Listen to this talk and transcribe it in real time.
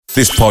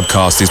This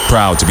podcast is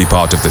proud to be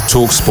part of the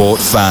TalkSport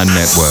Fan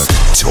Network.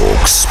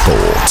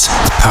 TalkSport.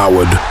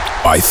 Powered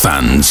by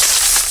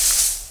fans.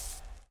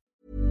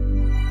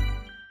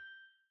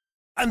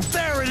 And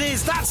there it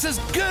is, that's as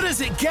good as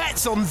it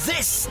gets on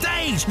this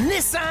stage.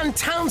 Nissan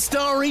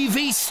Townstar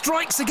EV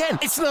strikes again.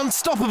 It's an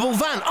unstoppable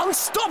van,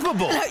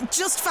 unstoppable.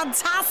 Just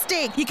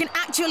fantastic. You can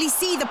actually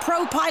see the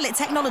ProPilot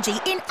technology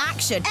in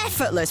action.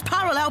 Effortless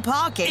parallel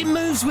parking. It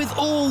moves with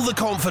all the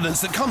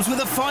confidence that comes with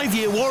a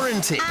 5-year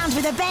warranty. And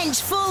with a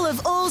bench full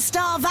of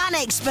all-star van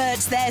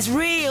experts, there's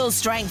real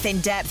strength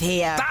in depth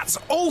here. That's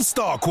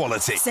all-star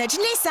quality. Search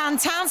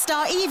Nissan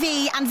Townstar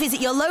EV and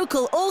visit your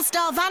local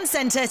all-star van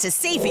centre to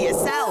see for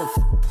yourself.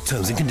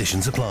 Terms and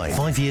conditions apply.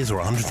 5 years or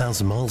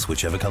 100,000 miles,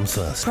 whichever comes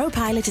first.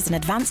 ProPilot is an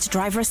advanced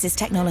driver assist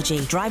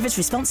technology. Driver's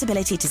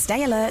responsibility to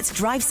stay alert,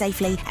 drive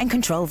safely and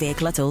control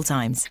vehicle at all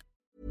times.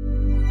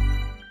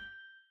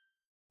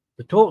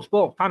 The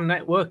TalkSport Fan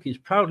Network is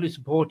proudly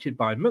supported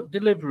by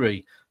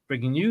McDelivery,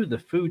 bringing you the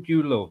food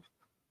you love.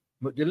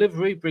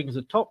 McDelivery brings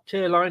a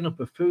top-tier lineup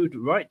of food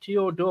right to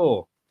your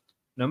door.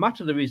 No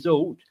matter the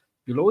result,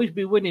 you'll always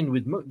be winning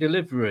with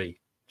McDelivery,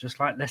 just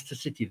like Leicester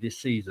City this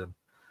season.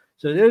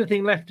 So the only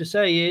thing left to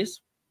say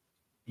is,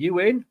 you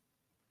win.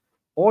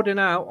 Order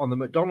now on the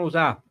McDonald's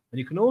app, and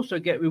you can also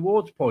get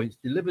rewards points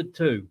delivered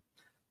too.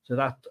 So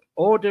that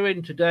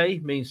ordering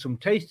today means some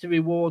tasty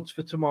rewards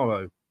for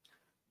tomorrow.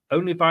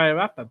 Only via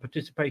app at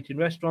participating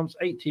restaurants,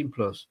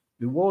 18+.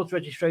 Rewards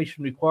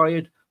registration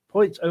required.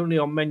 Points only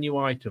on menu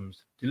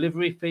items.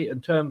 Delivery fee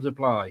and terms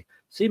apply.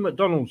 See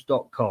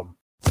mcdonalds.com.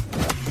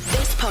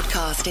 This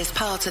podcast is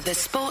part of the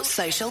Sports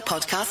Social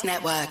Podcast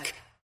Network.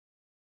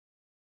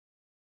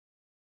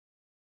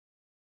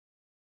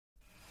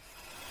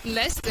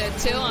 Leicester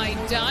Till I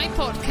Die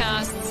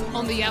podcasts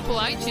on the Apple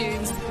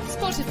iTunes,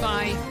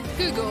 Spotify,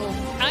 Google,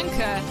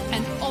 Anchor,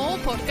 and all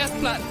podcast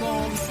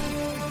platforms.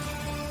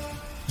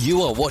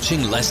 You are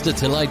watching Leicester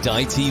Till I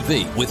Die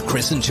TV with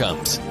Chris and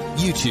Chumps.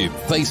 YouTube,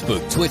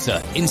 Facebook,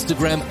 Twitter,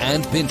 Instagram,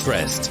 and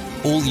Pinterest.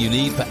 All you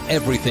need for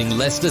everything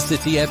Leicester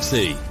City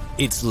FC.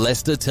 It's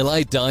Leicester Till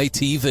I Die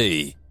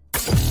TV.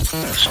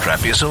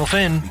 Strap yourself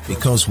in,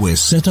 Because we're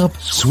set up,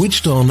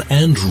 switched on,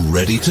 and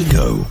ready to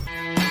go.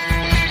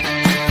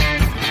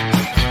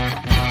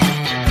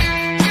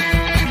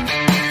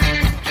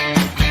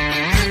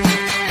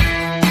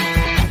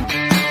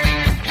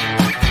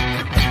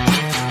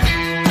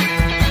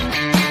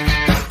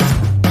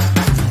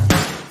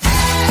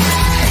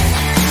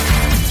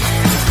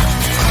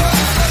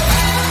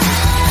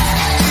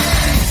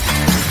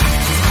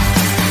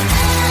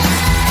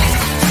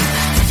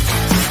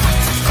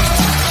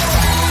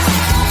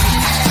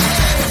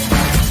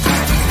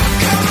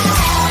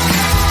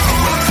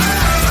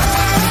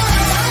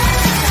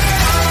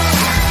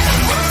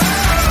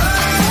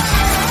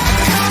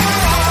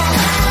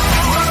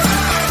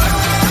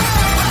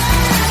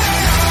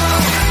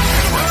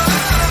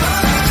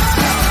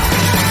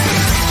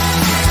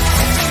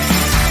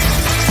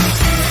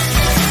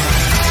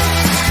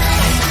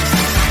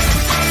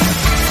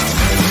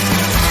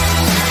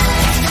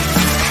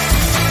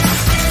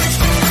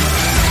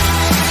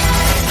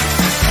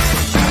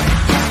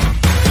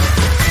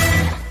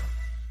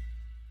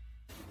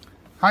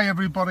 Hi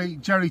everybody,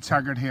 Jerry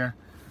Taggart here.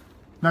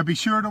 Now be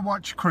sure to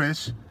watch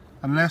Chris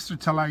and Leicester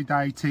Till I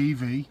Die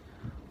TV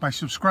by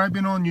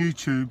subscribing on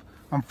YouTube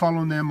and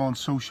following them on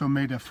social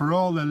media for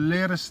all the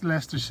latest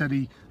Leicester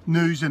City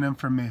news and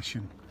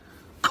information.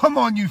 Come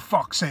on you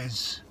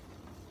foxes!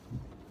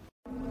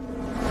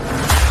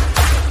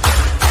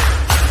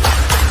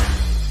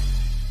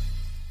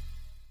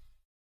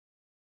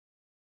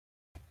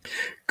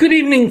 Good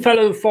evening,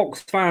 fellow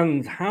Fox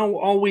fans. How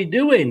are we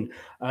doing?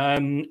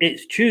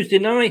 It's Tuesday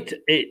night.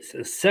 It's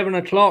 7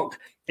 o'clock.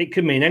 It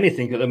could mean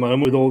anything at the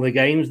moment with all the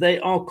games. They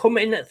are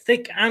coming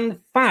thick and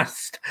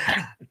fast,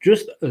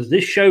 just as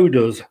this show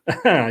does.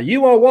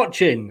 You are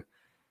watching.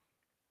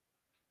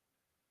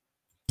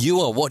 You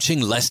are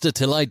watching Leicester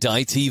Till I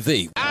Die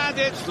TV. and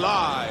it's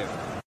live.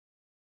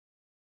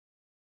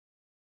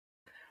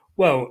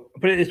 Well,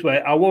 put it this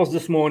way, I was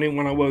this morning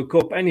when I woke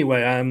up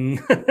anyway.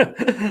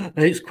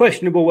 It's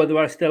questionable whether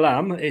I still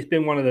am. It's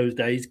been one of those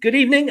days. Good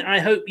evening. I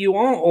hope you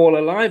are all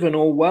alive and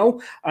all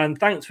well. And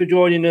thanks for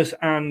joining us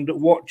and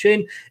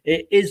watching.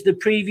 It is the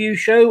preview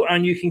show,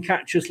 and you can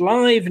catch us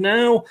live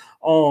now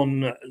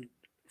on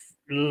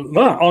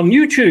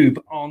YouTube,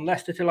 on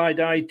Leicester Till I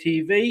Die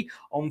TV,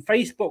 on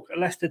Facebook,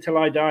 Leicester Till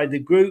I Die, the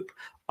group,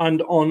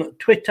 and on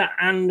Twitter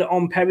and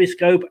on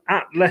Periscope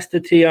at Leicester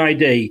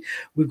TID.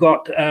 We've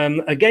got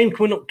a game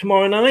coming up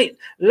tomorrow night.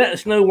 Let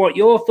us know what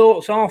your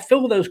thoughts are.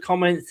 Fill those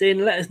comments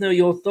in. Let us know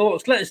your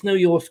thoughts. Let us know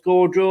your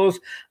score draws.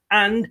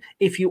 And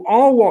if you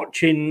are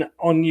watching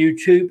on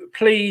YouTube,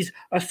 please,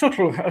 a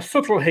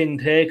subtle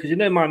hint here, because you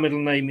know my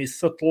middle name is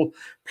Subtle.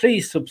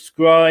 Please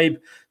subscribe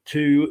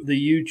to the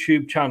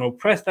YouTube channel.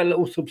 Press that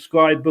little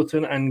subscribe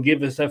button and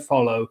give us a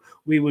follow.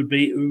 We would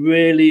be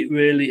really,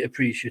 really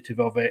appreciative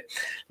of it.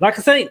 Like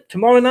I say,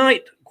 tomorrow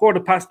night,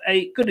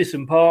 8:15,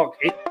 Goodison Park.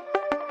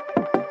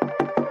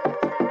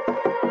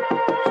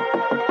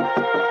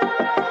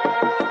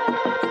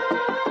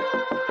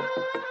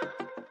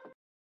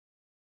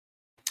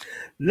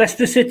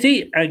 Leicester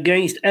City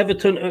against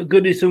Everton at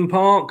Goodison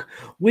Park.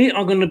 We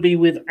are going to be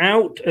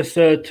without a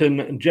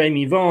certain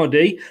Jamie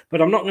Vardy,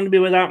 but I'm not going to be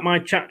without my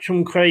chat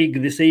from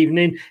Craig this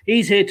evening.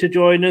 He's here to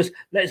join us.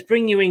 Let's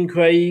bring you in,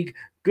 Craig.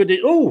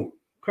 Oh,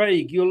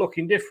 Craig, you're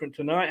looking different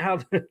tonight. How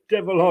the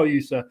devil are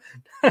you, sir?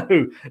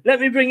 No,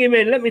 let me bring him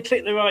in. Let me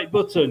click the right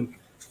button.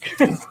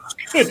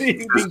 Good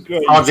evening,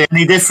 Craig. Hardly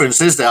any difference,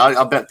 is there?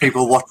 I bet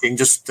people watching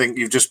just think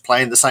you're just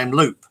playing the same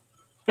loop.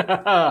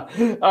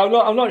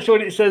 I'm not sure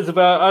what it says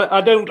about.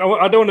 I don't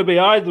want to be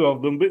either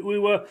of them. But we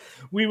were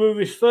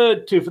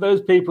referred to, for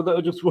those people that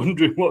are just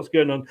wondering what's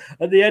going on,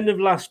 at the end of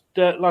last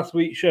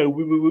week's show.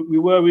 We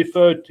were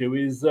referred to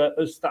as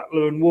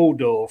Statler and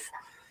Waldorf.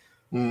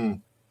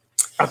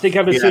 I think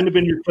I'd sooner have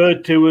been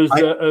referred to as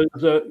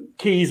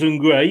Keys and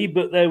Gray,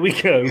 but there we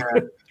go. Yeah.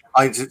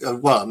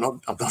 I'm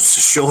not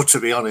so sure, to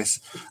be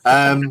honest.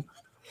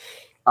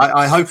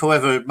 I hope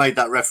whoever made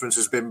that reference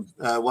has been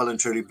well and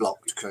truly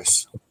blocked,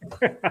 Chris.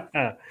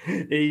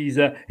 He's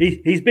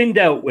been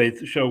dealt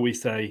with, shall we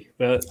say?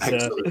 But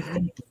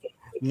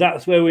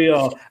that's where we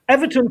are.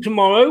 Everton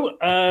tomorrow,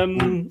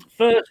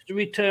 first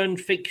return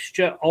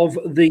fixture of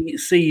the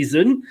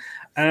season,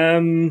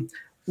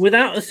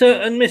 without a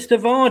certain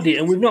Mr. Vardy,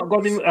 and we've not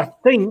got him. I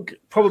think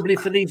probably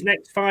for these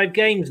next 5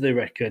 games, they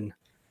reckon.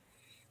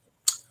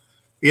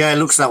 Yeah, it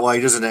looks that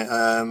way, doesn't it?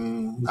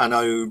 I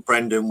know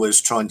Brendan was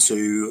trying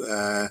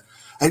to.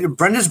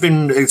 Brendan's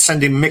been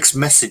sending mixed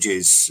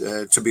messages.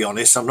 To be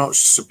honest, I'm not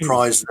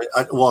surprised.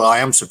 I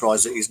am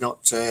surprised that he's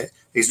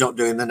not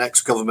doing the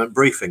next government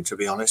briefing. To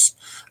be honest,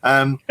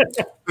 but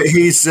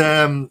he's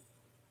in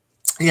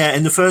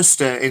the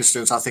first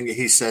instance, I think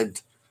he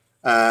said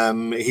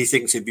he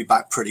thinks he'd be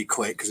back pretty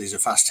quick because he's a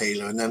fast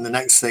healer. And then the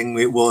next thing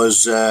it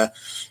was,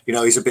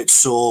 he's a bit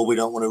sore. We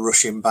don't want to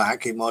rush him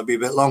back. It might be a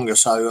bit longer.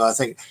 So I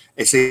think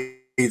it's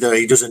either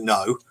he doesn't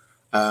know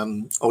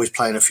or he's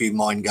playing a few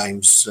mind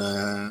games,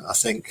 I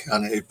think.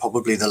 And it's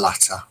probably the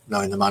latter,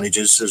 knowing the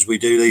managers as we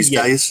do these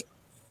days.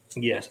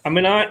 Yes. I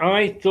mean,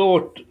 I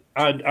thought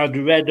I'd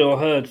read or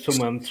heard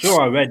somewhere, I'm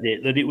sure I read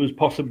it, that it was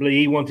possibly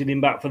he wanted him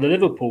back for the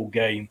Liverpool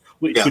game,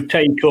 which would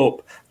take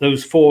up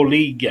those 4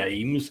 league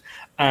games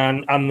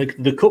and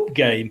the cup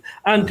game.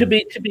 And to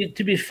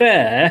be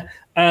fair,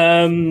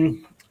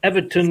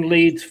 Everton,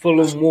 Leeds,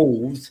 Fulham,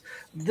 Wolves,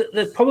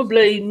 they're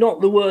probably not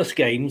the worst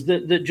games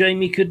that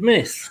Jamie could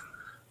miss.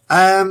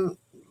 No,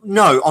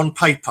 on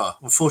paper,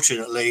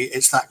 unfortunately,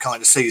 it's that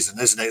kind of season,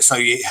 isn't it? So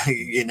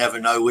you never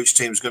know which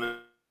team's going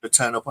to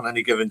turn up on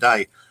any given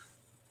day.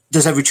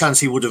 There's every chance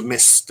he would have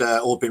missed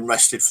or been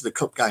rested for the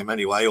cup game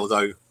anyway,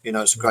 although,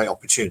 it's a great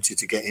opportunity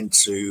to get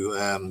into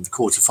the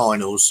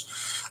quarterfinals.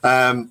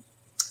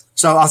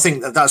 So I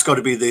think that's got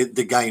to be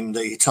the game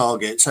that he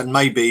targets. And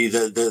maybe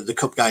the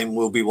cup game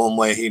will be one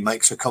where he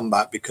makes a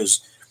comeback, because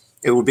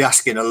it will be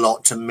asking a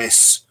lot to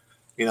miss,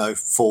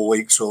 4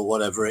 weeks or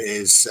whatever it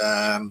is,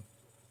 and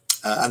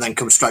then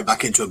come straight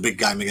back into a big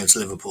game against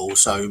Liverpool.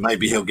 So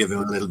maybe he'll give him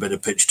a little bit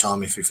of pitch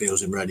time if he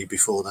feels him ready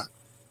before that.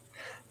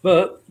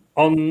 But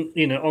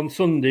on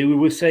Sunday we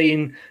were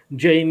saying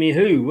Jamie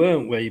who,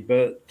 weren't we?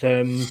 But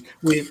I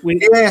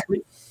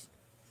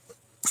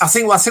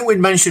think we'd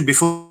mentioned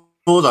before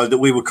though that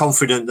we were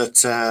confident that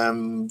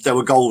there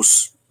were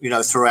goals,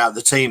 throughout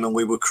the team, and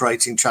we were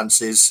creating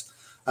chances,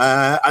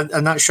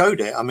 and that showed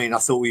it. I mean, I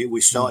thought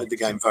we started the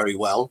game very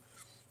well.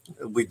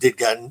 We did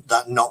get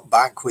that knock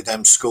back with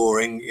them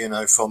scoring,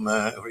 from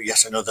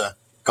yet another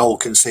goal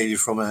conceded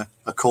from a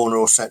corner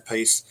or set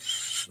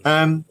piece.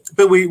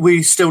 But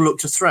we still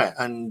looked a threat.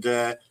 And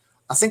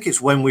I think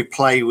it's when we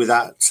play with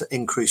that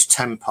increased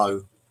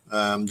tempo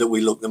that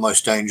we look the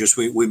most dangerous.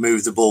 We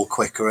move the ball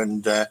quicker,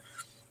 and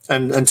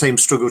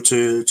teams struggle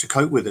to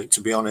cope with it,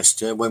 to be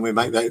honest, when we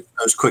make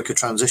those quicker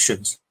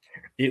transitions.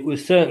 It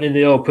was certainly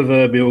the old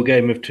proverbial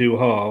game of 2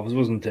 halves,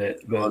 wasn't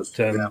it? But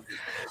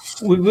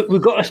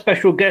we've got a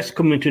special guest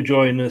coming to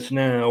join us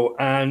now,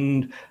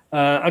 and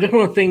I just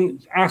want to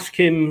ask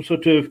him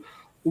sort of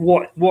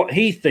what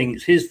he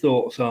thinks, his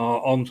thoughts are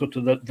on sort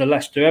of the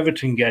Leicester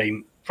Everton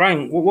game.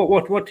 Frank,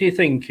 what are you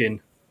thinking?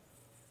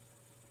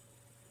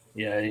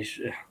 Yeah,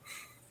 he's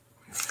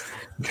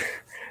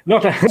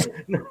not a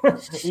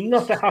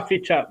happy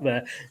chap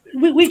there.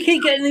 We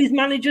keep getting these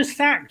managers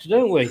sacked,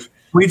 don't we?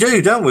 We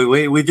do, don't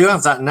we? We do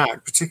have that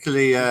knack,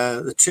 particularly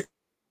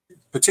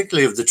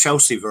particularly of the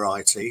Chelsea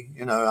variety.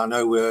 I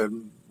know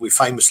we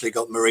famously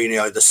got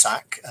Mourinho the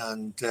sack,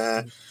 and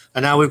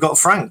now we've got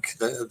Frank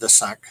the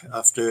sack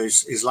after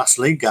his last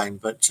league game.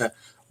 But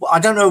I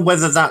don't know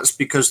whether that's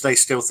because they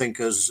still think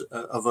of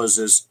us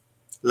as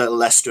little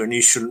Leicester, and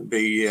you shouldn't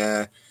be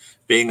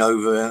being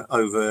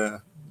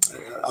overachieved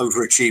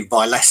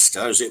by Leicester,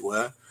 as it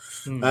were.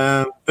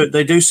 But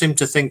they do seem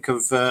to think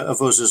of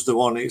us as the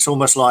one. It's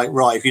almost like,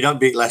 right, if you don't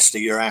beat Leicester,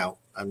 you're out,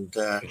 and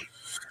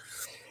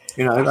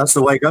that's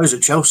the way it goes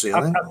at Chelsea.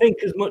 I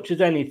think as much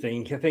as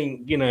anything,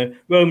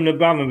 Roman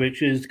Abramovich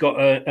has got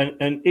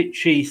an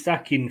itchy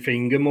sacking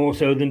finger more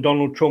so than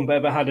Donald Trump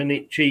ever had an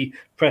itchy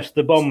press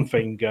the bomb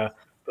finger.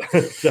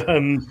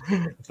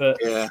 But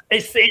yeah,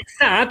 it's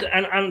sad,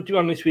 and to be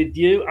honest with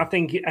you, I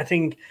think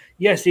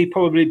yes, he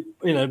probably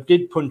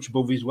did punch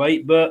above his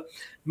weight, but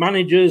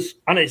managers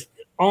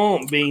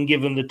aren't being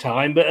given the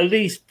time. But at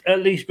least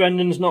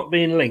Brendan's not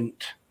being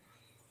linked.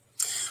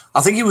 I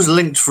think he was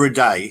linked for a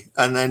day,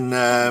 and then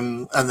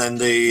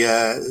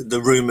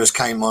the rumours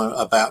came on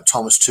about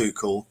Thomas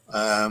Tuchel,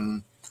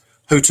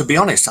 who, to be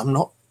honest, I'm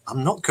not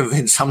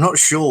convinced. I'm not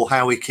sure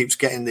how he keeps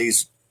getting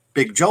these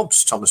big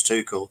jobs, Thomas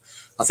Tuchel.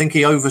 I think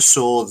he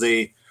oversaw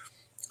the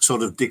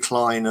sort of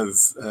decline of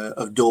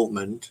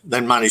Dortmund,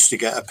 then managed to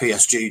get a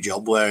PSG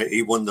job where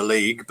he won the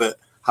league. But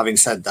having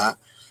said that,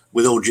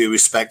 with all due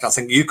respect, I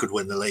think you could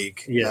win the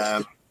league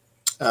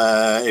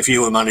if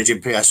you were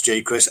managing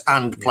PSG, Chris,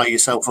 and play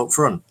yourself up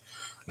front.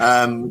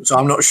 So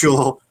I'm not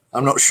sure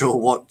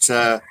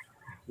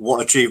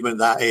what achievement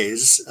that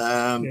is.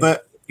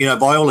 But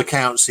by all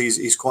accounts,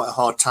 he's quite a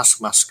hard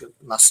taskmaster.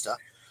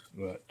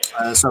 Right.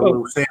 So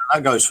we'll see how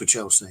that goes for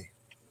Chelsea.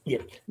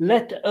 Yeah.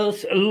 Let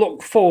us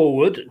look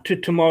forward to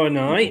tomorrow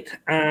night.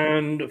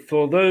 And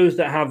for those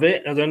that have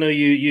it, as I know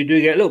you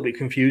do get a little bit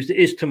confused, it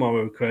is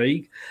tomorrow,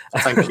 Craig.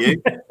 Thank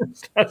you.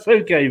 That's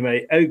okay,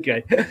 mate.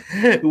 Okay.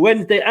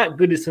 Wednesday at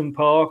Goodison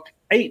Park,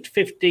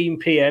 8:15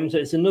 p.m. So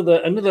it's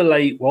another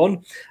late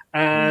one.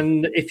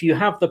 And if you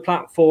have the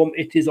platform,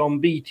 it is on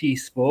BT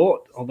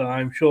Sport, although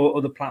I'm sure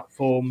other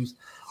platforms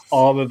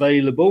are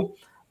available.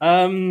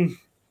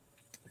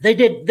 They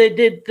did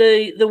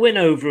the win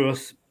over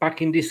us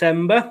back in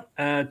December,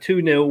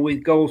 2-0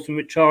 with goals from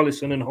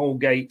Richarlison and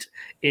Holgate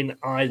in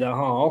either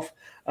half.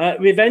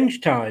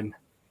 Revenge time.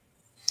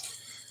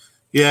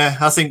 Yeah,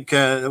 I think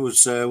it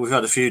was. We've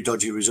had a few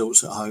dodgy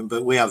results at home,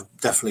 but we have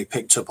definitely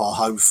picked up our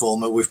home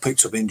form, and we've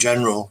picked up in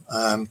general.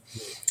 I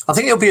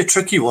think it'll be a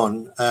tricky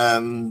one. I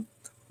mean,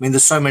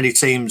 there's so many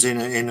teams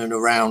in and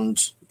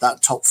around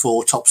that top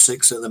 4, top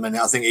 6 at the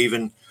minute. I think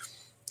even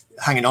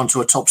hanging on to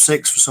a top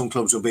 6 for some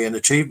clubs will be an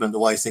achievement the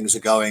way things are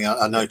going.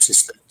 I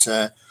noticed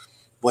that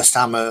West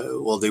Ham,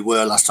 they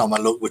were last time I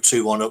looked, were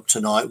 2-1 up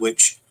tonight,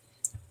 which,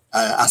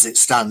 as it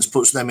stands,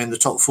 puts them in the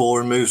top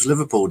 4 and moves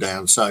Liverpool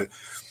down. So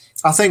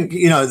I think,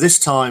 this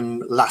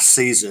time last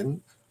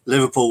season,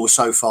 Liverpool was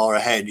so far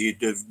ahead,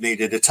 you'd have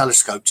needed a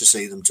telescope to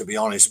see them, to be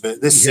honest. But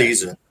this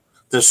season,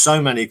 there's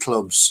so many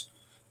clubs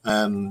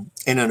in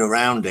and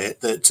around it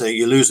that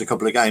you lose a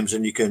couple of games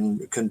and you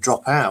can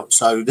drop out.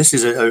 So this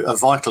is a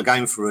vital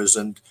game for us.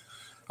 And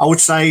I would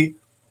say,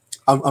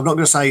 I'm not going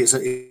to say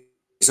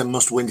it's a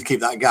must win to keep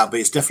that gap, but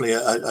it's definitely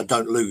a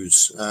don't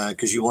lose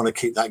because you want to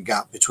keep that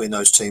gap between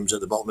those teams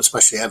at the bottom,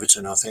 especially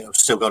Everton. I think I've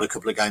still got a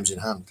couple of games in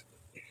hand.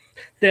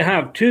 They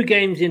have 2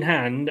 games in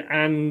hand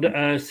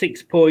and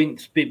 6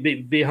 points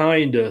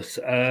behind us.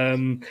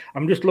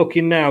 I'm just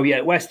looking now.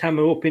 Yeah, West Ham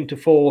are up into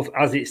 4th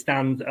as it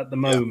stands at the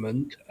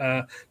moment.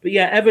 But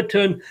yeah,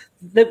 Everton,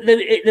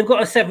 they've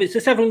got it's a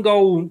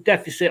 7-goal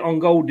deficit on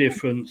goal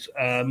difference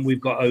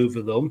we've got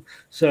over them.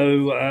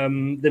 So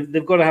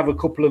they've got to have a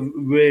couple of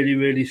really,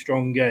 really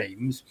strong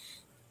games.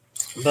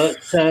 But,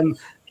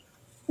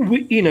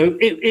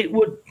 it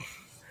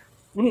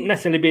wouldn't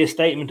necessarily be a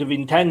statement of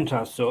intent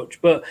as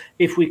such, but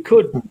if we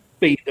could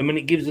beat them and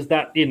it gives us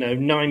that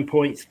 9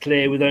 points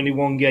clear with only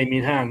 1 game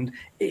in hand,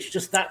 it's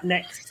just that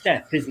next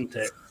step, isn't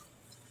it?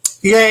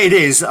 Yeah, it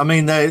is. I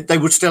mean, they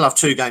would still have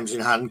 2 games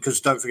in hand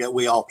because don't forget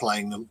we are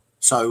playing them.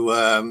 So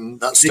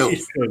that's still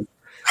true.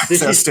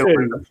 That's the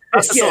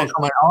sort of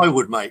comment I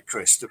would make,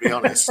 Chris, to be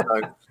honest.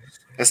 So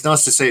it's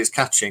nice to see it's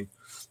catching.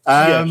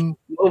 But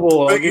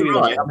you're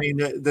right. I mean,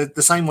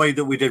 the same way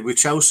that we did with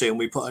Chelsea and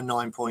we put a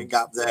 9-point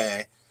gap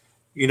there,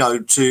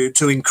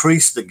 to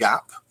increase the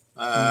gap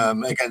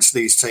against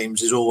these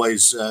teams is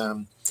always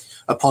a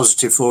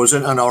positive for us.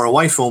 And our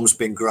away form's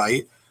been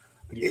great.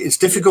 It's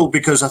difficult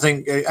because I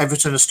think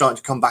Everton are starting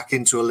to come back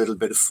into a little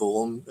bit of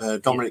form.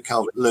 Dominic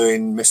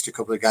Calvert-Lewin missed a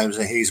couple of games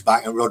and he's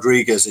back, and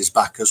Rodriguez is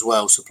back as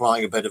well,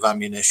 supplying a bit of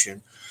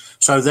ammunition.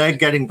 So they're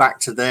getting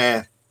back to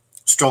their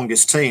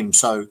strongest team.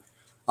 So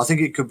I think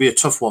it could be a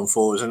tough one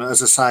for us. And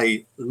as I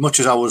say, as much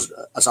as I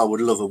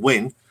would love a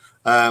win,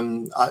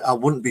 I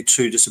wouldn't be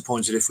too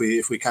disappointed if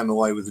we came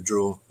away with a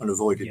draw and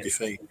avoided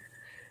defeat.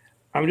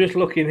 I'm just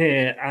looking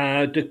here.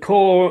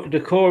 Decor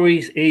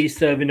is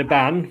serving a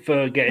ban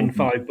for getting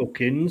 5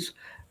 bookings.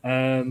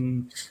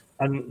 And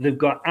they've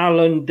got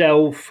Alan,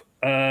 Delph,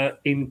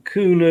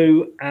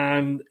 Nkunu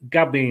and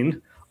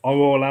Gabin are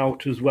all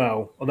out as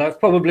well. Well, that's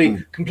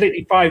probably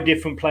completely 5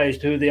 different players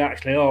to who they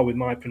actually are with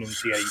my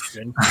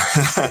pronunciation.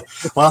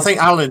 Well, I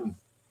think Alan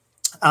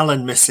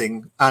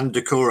missing and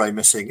Decore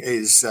missing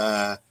is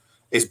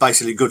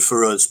basically good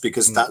for us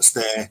because that's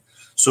their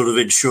sort of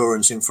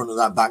insurance in front of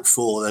that back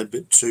 4. They've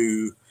been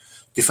 2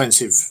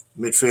 defensive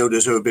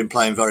midfielders who have been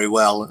playing very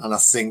well, and I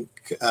think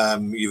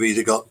you've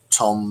either got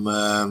Tom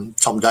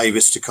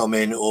Davis to come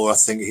in, or I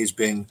think he's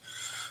been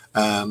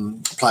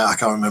I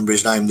can't remember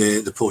his name,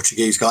 the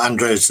Portuguese guy,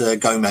 Andres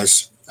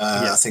Gomez.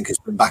 I think has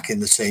been back in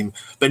the team,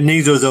 but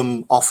neither of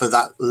them offer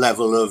that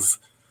level of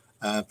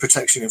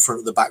protection in front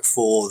of the back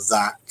 4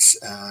 that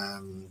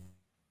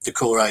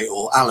Doucouré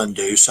or Allen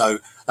do. So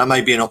that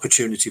may be an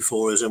opportunity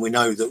for us. And we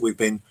know that we've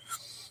been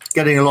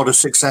getting a lot of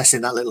success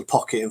in that little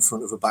pocket in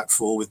front of a back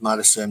four with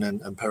Maddison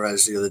and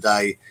Perez the other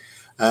day.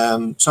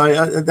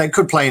 So they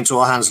could play into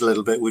our hands a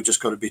little bit. We've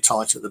just got to be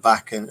tight at the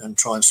back and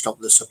try and stop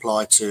the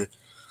supply to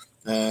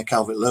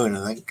Calvert-Lewin,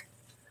 I think.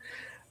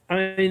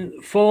 I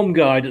mean, form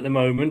guide at the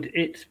moment,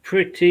 it's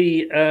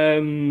pretty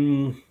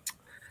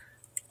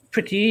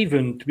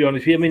even, to be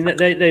honest with you. I mean,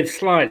 they've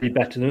slightly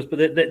better than us, but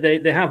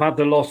they have had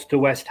the loss to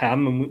West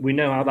Ham, and we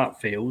know how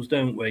that feels,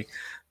 don't we?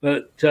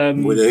 But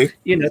we do.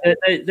 You know,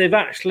 they've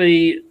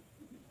actually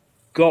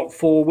got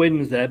 4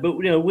 wins there, but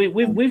you know,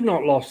 we've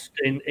not lost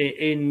in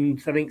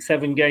I think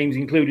 7 games,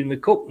 including the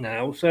cup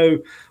now. So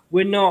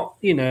we're not,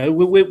 you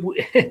know,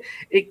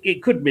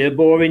 it could be a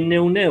boring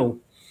 0-0.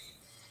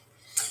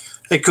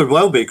 It could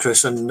well be,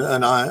 Chris, and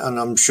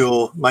I'm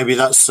sure maybe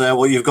that's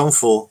what you've gone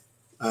for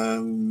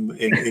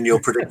in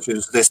your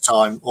predictions this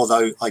time,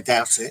 although I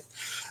doubt it.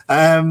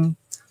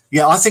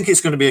 Yeah, I think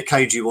it's going to be a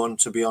cagey one,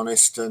 to be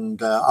honest,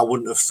 and I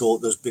wouldn't have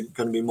thought there's going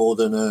to be more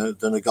than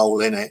a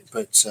goal in it.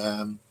 But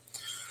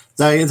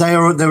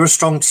they're a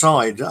strong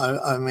side.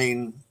 I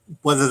mean,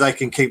 whether they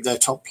can keep their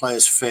top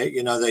players fit,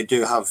 you know, they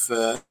do have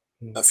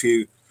a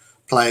few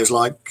players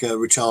like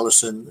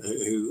Richarlison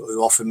who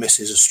often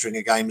misses a string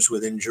of games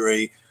with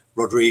injury.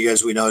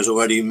 Rodriguez, we know, has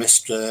already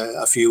missed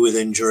a few with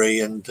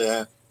injury, and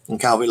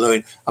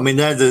Calvert-Lewin. I mean,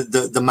 they're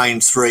the main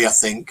 3, I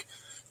think.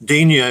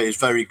 Digne is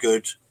very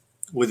good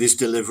with his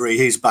delivery.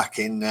 He's back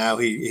in now.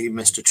 He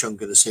missed a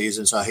chunk of the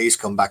season, so he's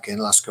come back in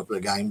the last couple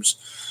of games.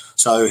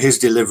 So his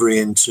delivery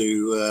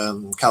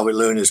into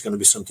Calvert-Lewin is going to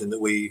be something that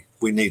we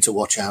need to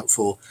watch out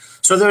for.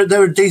 So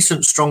they're a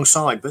decent, strong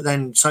side, but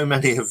then so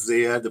many of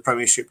the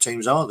Premiership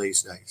teams are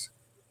these days.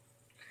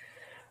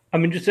 I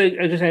mean, just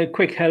a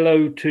quick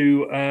hello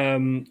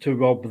to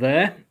Rob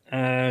there.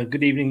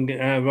 Good evening,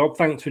 Rob.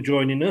 Thanks for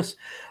joining us.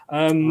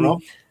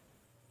 Rob?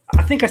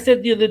 I think I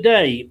said the other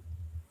day,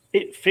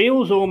 it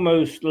feels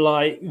almost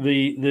like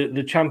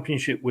the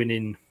championship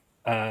winning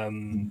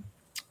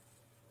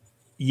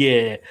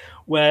year,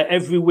 where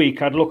every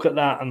week I'd look at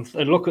that and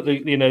I'd look at the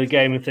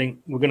game and think,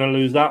 we're going to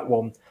lose that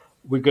one.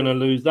 We're going to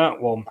lose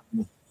that one.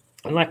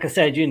 And like I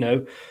said, you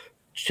know,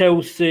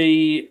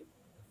 Chelsea...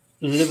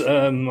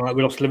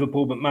 we lost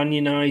Liverpool, but Man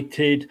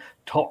United,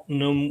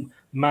 Tottenham,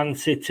 Man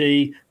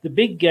City, the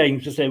big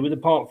games, to say, with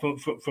apart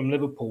from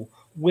Liverpool,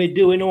 we're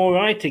doing all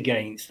right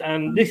against.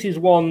 And this is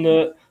one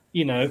that,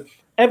 you know,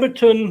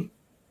 Everton,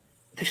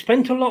 they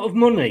spent a lot of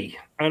money.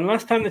 And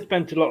last time they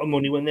spent a lot of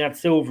money when they had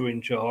Silva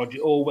in charge,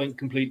 it all went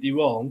completely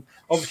wrong.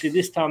 Obviously,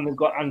 this time they've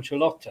got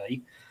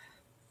Ancelotti.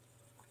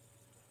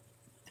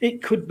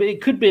 It could be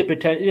a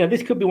potential. You know,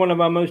 this could be one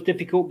of our most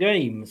difficult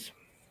games.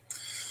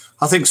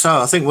 I think so.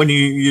 I think when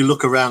you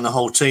look around the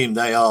whole team,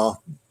 they are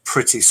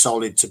pretty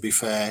solid, to be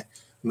fair.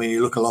 I mean,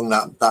 you look along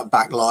that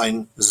back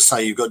line, as I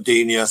say, you've got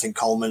Digne. I think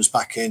Coleman's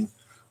back in,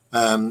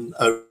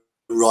 a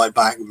right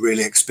back,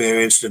 really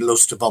experienced and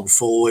loves to bomb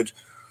forward.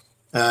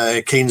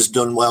 Keane's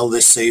done well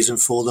this season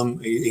for them.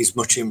 He's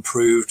much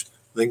improved.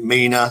 I think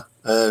Mina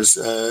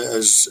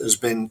has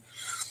been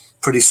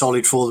pretty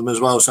solid for them as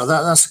well. So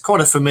that's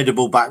quite a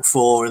formidable back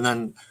four. And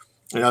then,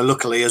 you know,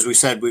 luckily, as we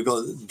said, we've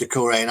got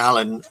Doucouré and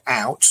Allen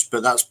out,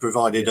 but that's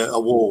provided a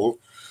wall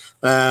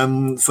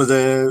for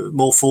the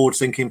more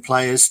forward-thinking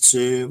players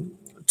to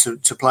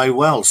play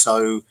well.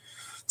 So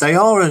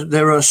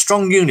they're a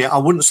strong unit. I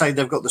wouldn't say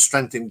they've got the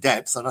strength in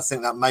depth, and I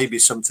think that may be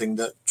something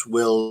that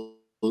will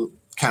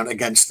count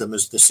against them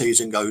as the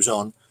season goes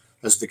on,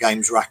 as the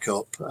games rack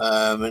up,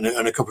 and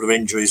a couple of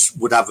injuries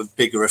would have a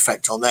bigger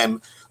effect on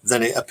them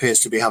than it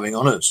appears to be having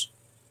on us.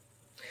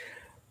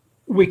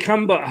 We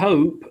can but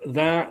hope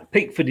that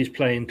Pickford is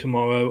playing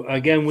tomorrow.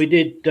 Again, we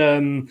did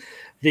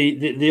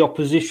the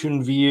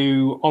opposition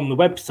view on the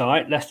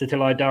website,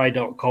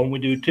 LeicesterTillIDie.com. We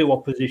do 2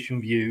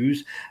 opposition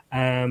views.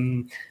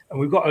 And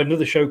we've got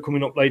another show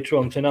coming up later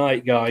on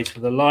tonight, guys, for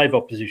the live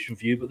opposition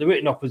view. But the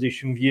written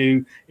opposition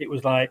view, it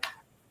was like,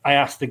 I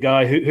asked the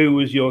guy, who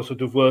was your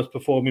sort of worst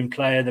performing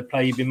player, the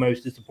player you've been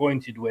most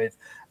disappointed with?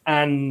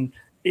 And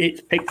it's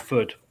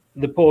Pickford.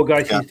 The poor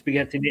guy seems to be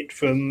getting it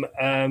from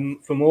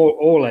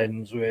all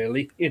ends,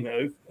 really. You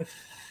know,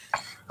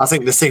 I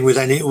think the thing with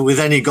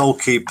any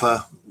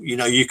goalkeeper, you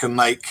know, you can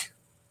make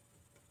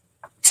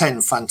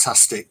 10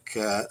 fantastic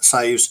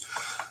saves,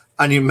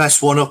 and you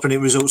mess one up and it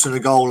results in a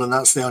goal, and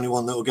that's the only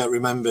one that will get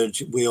remembered.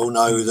 We all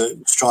know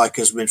that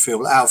strikers,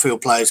 midfield,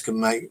 outfield players can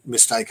make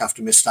mistake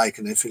after mistake,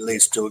 and if it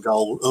leads to a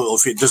goal, or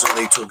if it doesn't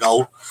lead to a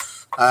goal,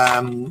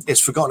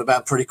 it's forgotten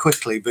about pretty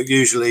quickly. But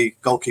usually,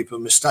 goalkeeper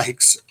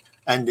mistakes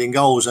end in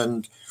goals,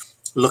 and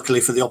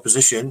luckily for the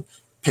opposition,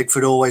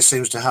 Pickford always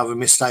seems to have a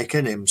mistake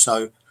in him.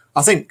 So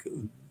I think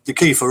the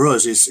key for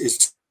us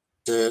is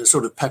to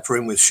sort of pepper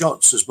him with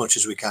shots as much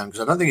as we can, because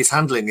I don't think his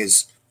handling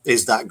is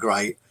that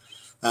great.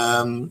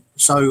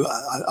 So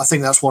I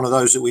think that's one of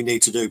those that we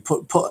need to do.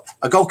 Put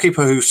a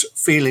goalkeeper who's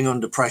feeling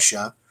under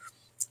pressure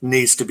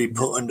needs to be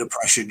put under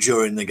pressure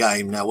during the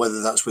game. Now,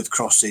 whether that's with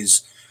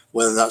crosses,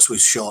 whether that's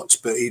with shots,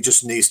 but he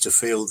just needs to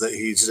feel that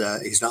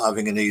he's not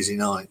having an easy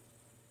night.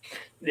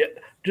 Yeah,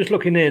 just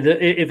looking here,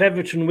 that if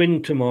Everton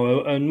win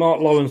tomorrow and Mark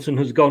Lawrenson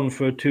has gone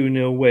for a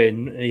 2-0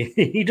 win,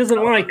 he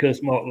doesn't like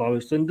us, Mark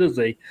Lawrenson, does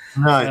he?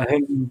 No.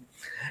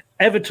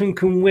 Everton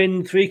can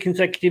win 3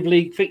 consecutive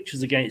league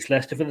fixtures against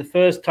Leicester for the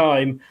first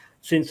time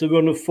since a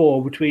run of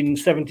 4 between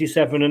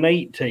 77 and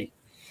 80.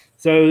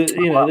 So,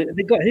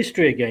 they've got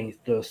history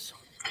against us.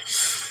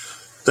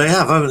 They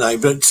have, haven't they?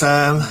 But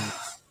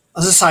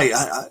as I say,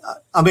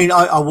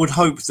 I would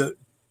hope that,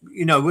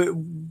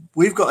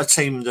 we've got a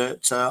team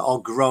that are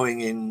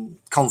growing in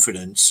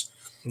confidence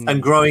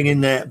and growing in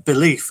their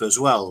belief as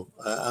well.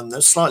 And they're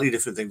slightly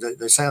different things.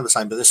 They sound the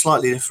same, but they're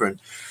slightly different.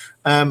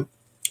 But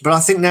I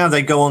think now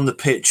they go on the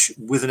pitch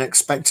with an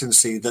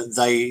expectancy that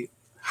they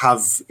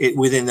have it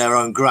within their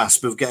own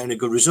grasp of getting a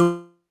good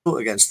result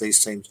against these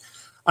teams.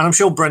 And I'm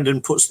sure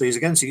Brendan puts these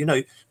against you.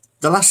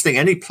 The last thing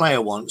any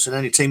player wants and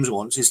any teams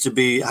wants is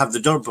to have the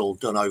double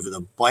done over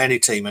them by any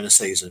team in a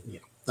season.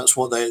 Yeah. That's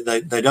what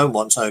they don't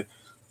want. So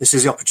this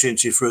is the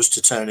opportunity for us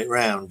to turn it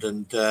round.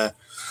 And,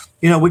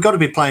 we've got to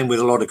be playing with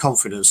a lot of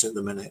confidence at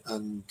the minute.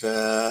 And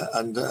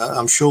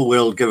I'm sure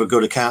we'll give a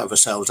good account of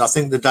ourselves. I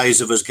think the days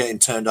of us getting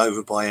turned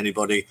over by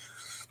anybody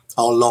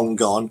are long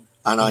gone.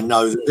 And I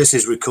know that this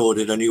is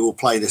recorded and you will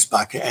play this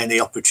back at any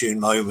opportune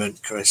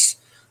moment, Chris.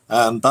 But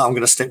I'm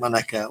going to stick my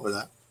neck out with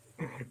that.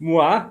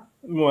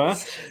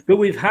 But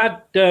we've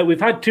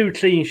had 2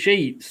 clean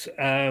sheets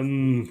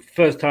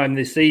first time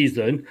this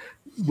season,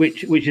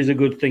 which is a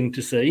good thing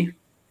to see.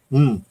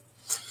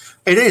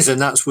 It is,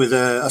 and that's with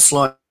a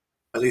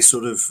slightly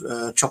sort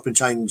of chop and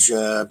change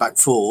back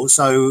 4.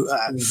 So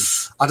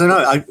I don't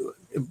know.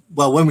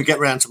 When we get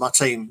round to my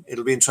team,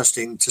 it'll be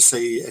interesting to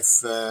see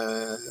if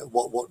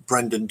what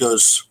Brendan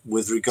does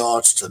with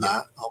regards to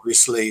that.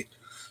 Obviously,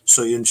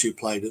 Soyuncu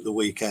played at the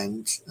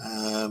weekend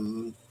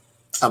and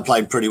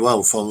played pretty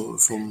well from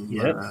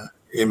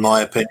in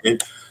my opinion.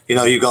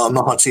 You've got a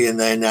Marty in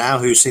there now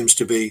who seems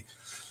to be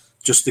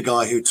just the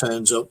guy who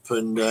turns up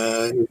and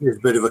is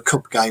a bit of a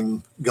cup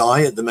game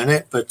guy at the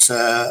minute. But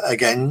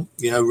again,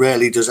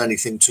 rarely does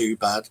anything too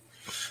bad.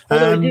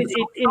 Although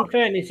in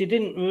fairness, he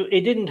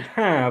didn't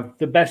have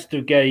the best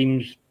of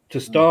games to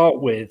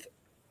start with,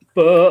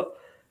 but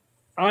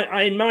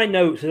I in my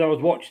notes as I was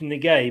watching the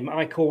game,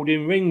 I called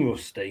him ring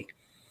rusty.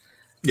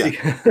 Yeah,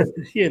 because,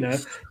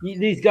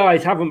 these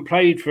guys haven't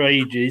played for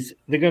ages.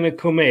 They're going to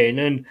come in,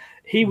 and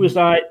he was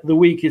like the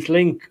weakest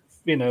link,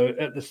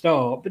 at the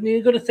start. But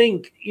you've got to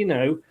think,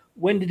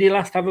 when did he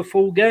last have a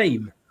full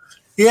game?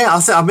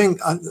 Yeah, I mean,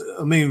 I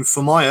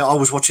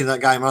was watching that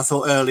game and I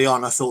thought early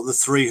on, the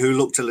 3 who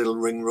looked a little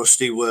ring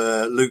rusty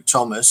were Luke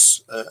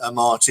Thomas,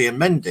 Amati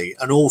and Mendy.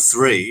 And all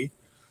 3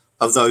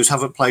 of those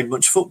haven't played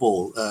much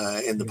football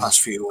in the past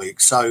few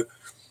weeks. So,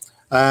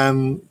 I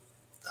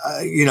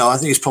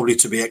think it's probably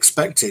to be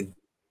expected.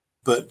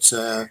 But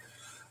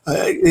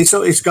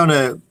it's going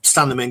to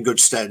stand them in good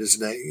stead,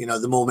 isn't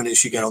it? The more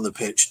minutes you get on the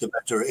pitch, the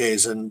better it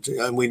is. And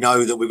we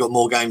know that we've got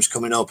more games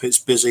coming up. It's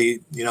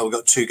busy. We've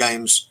got 2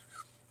 games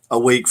a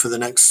week for the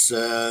next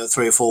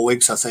 3 or 4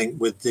 weeks, I think,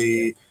 with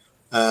the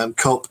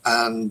Cup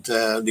and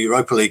the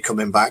Europa League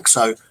coming back.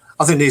 So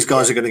I think these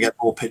guys are going to get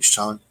more pitch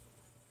time.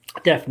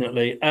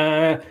 Definitely.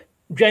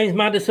 James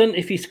Maddison,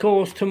 if he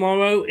scores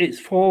tomorrow, it's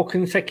 4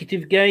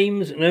 consecutive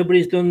games.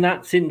 Nobody's done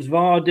that since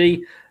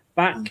Vardy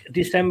back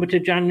December to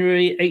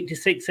January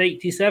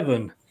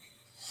 86-87.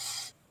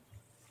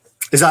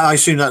 Is that? I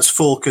assume that's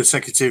 4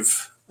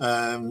 consecutive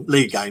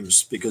league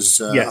games because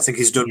I think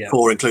he's done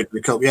 4, including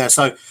the Cup. Yeah,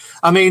 so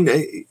I mean,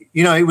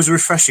 it was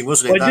refreshing,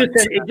 wasn't it?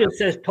 It just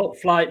says top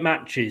flight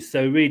matches.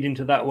 So read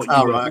into that what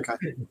you right, okay.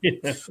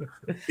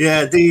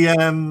 Yeah,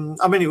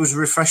 it was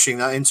refreshing,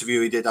 that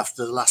interview he did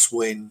after the last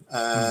win,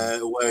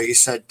 where he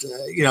said,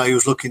 he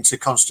was looking to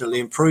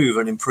constantly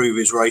improve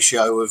his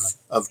ratio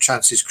of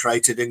chances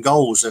created and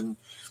goals, and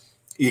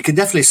you can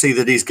definitely see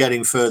that he's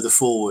getting further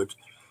forward.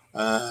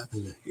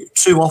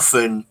 Too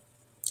often,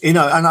 and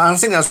I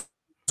think that's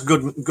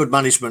good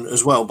management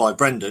as well by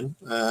Brendan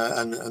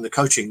and the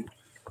coaching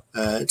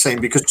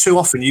team, because too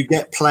often you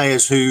get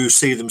players who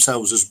see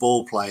themselves as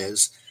ball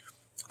players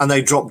and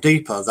they drop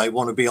deeper. They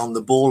want to be on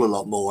the ball a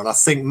lot more. And I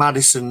think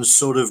Maddison's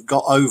sort of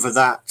got over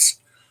that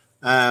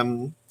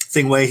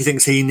thing where he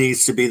thinks he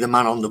needs to be the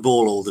man on the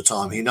ball all the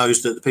time. He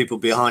knows that the people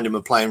behind him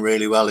are playing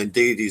really well.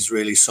 Indeed, he's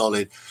really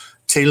solid.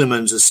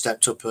 Tielemans has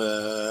stepped up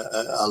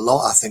a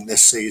lot, I think,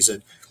 this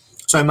season.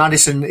 So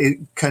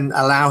Maddison can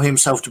allow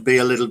himself to be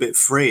a little bit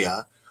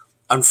freer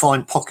and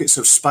find pockets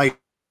of space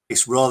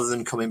rather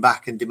than coming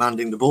back and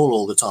demanding the ball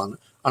all the time.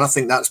 And I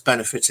think that's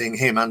benefiting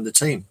him and the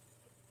team.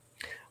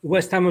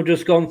 West Ham have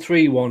just gone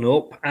 3-1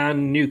 up,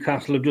 and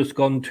Newcastle have just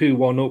gone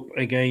 2-1 up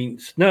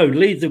against... No,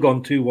 Leeds have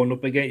gone 2-1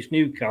 up against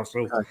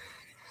Newcastle. Okay.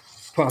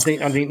 But I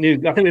think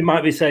we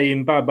might be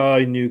saying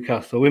bye-bye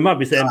Newcastle. We might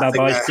be saying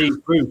bye-bye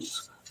Steve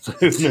Bruce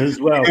soon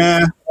as well.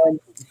 Yeah.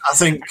 I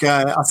think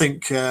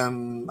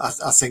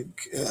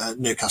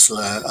Newcastle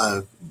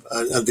are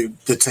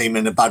the team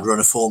in a bad run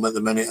of form at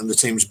the minute, and the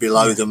teams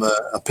below them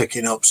are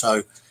picking up.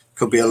 So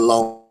could be a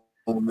long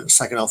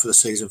second half of the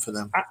season for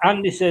them.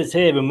 Andy says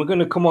here, and we're going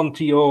to come on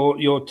to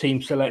your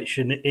team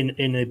selection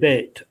in a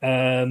bit,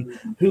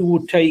 who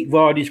would take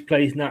Vardy's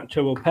place,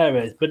 Nacho or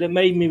Perez? But it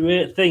made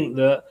me think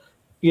that,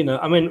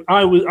 I mean,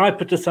 I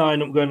put a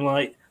sign up going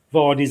like,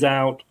 Vardy's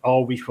out,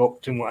 are we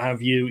fucked and what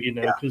have you,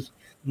 because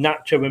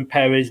Nacho and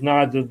Perez,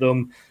 neither of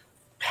them,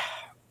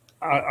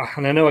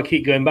 and I know I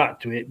keep going back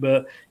to it,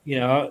 but,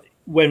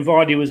 when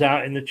Vardy was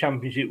out in the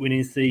Championship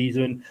winning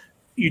season,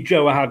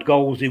 Joe had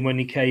goals in when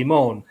he came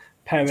on.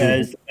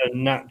 Perez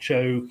and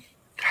Nacho,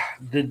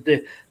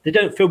 they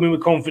don't fill me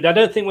with confidence. I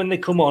don't think when they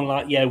come on,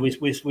 like,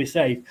 we're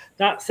safe.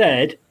 That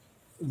said,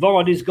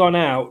 Vardy's gone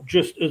out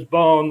just as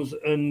Barnes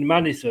and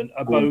Maddison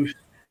are both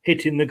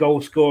hitting the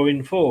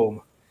goal-scoring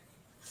form.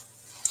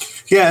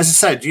 Yeah, as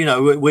I said,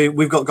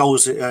 we've got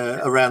goals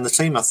around the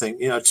team, I think.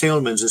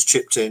 Tielemans has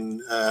chipped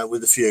in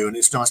with a few, and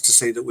it's nice to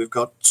see that we've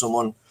got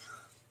someone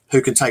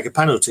who can take a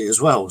penalty as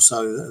well.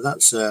 So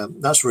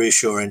that's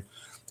reassuring.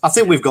 I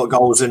think we've got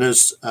goals in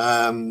us.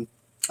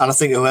 And I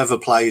think whoever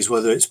plays,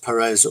 whether it's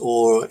Perez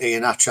or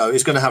Iheanacho,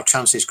 is going to have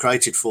chances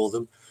created for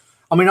them.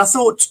 I mean, I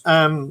thought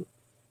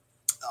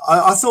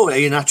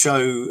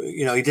Iheanacho,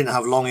 he didn't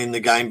have long in the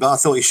game, but I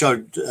thought he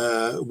showed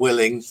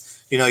willing.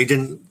 He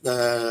didn't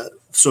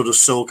sort of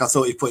sulk. I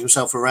thought he put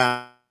himself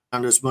around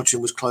as much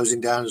and was closing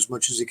down as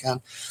much as he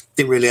can.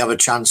 Didn't really have a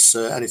chance,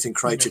 anything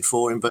created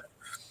for him. But,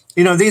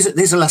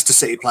 these are Leicester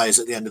City players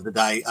at the end of the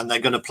day, and they're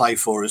going to play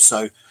for us.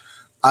 So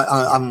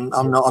I'm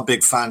not a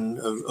big fan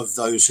of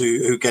those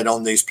who get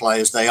on these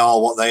players. They are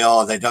what they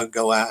are. They don't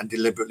go out and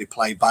deliberately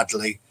play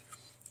badly.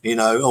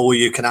 All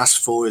you can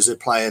ask for is a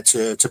player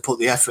to put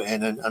the effort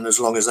in, and as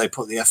long as they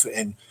put the effort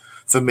in,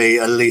 for me,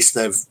 at least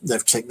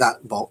they've ticked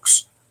that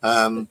box.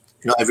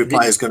 Not every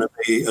player is going to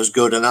be as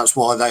good, and that's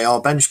why they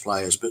are bench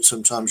players. But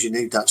sometimes you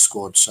need that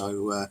squad,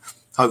 so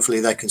hopefully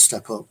they can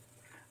step up.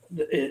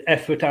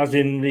 Effort, as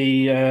in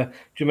the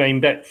Jermaine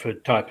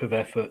Beckford type of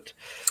effort.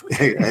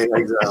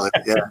 Exactly.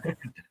 Yeah.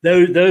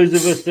 Those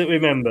of us that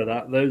remember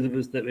that.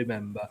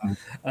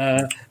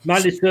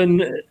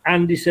 Maddison,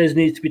 Andy says,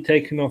 needs to be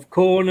taken off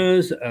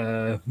corners.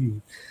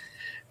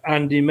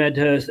 Andy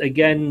Medhurst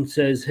again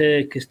says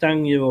here,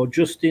 Castagna or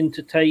Justin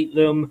to take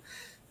them.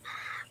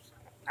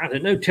 I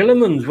don't know.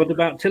 Tielemans. What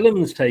about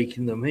Tielemans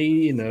taking them?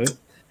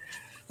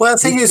 Well, the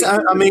thing is,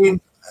 I mean,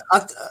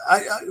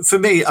 for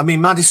me, I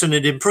mean, Maddison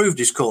had improved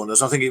his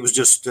corners. I think it was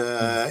just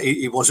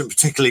he wasn't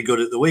particularly good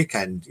at the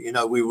weekend.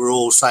 We were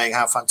all saying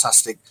how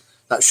fantastic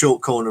that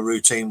short corner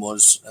routine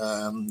was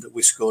that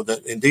we scored.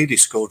 That indeed he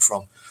scored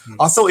from.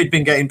 I thought he'd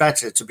been getting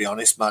better, to be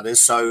honest,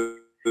 Maddis. So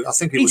I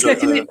think he's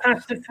getting it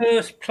past the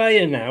first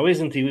player now,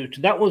 isn't he?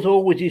 That was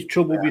always his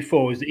trouble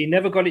before, is that he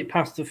never got it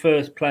past the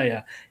first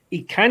player.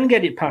 He can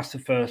get it past the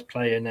first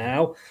player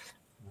now.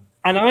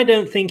 And I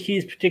don't think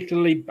he's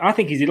particularly... I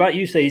think he's, like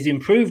you say, he's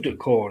improved at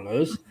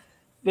corners,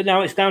 but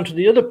now it's down to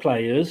the other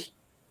players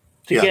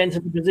to get into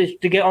the position,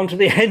 to get onto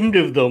the end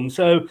of them.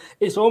 So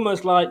it's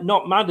almost like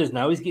not matters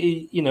now.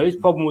 His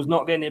problem was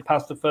not getting it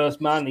past the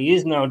first man. He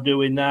is now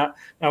doing that.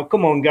 Now,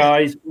 come on,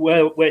 guys.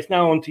 Well, it's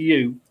now on to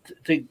you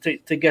to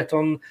get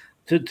on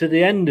to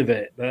the end of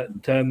it. But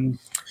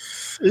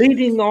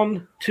leading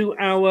on to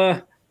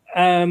our...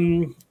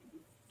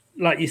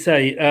 like you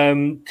say,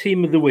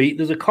 team of the week.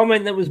 There's a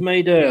comment that was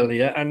made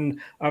earlier, and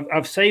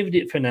I've saved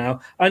it for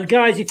now. And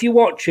guys, if you're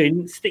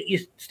watching, stick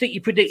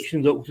your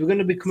predictions up, because we're going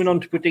to be coming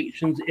on to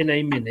predictions in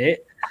a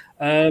minute.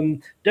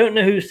 Don't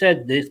know who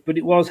said this, but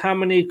it was how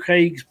many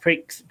Craig's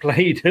pricks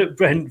played at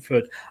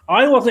Brentford.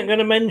 I wasn't going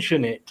to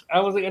mention it.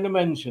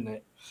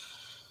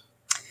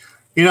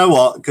 You know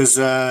what? Because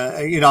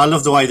I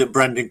love the way that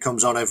Brendan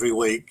comes on every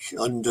week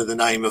under the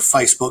name of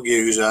Facebook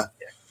user.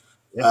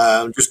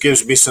 Just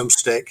gives me some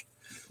stick.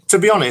 To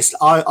be honest,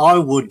 I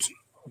would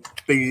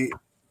be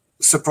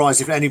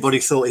surprised if anybody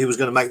thought he was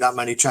going to make that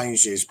many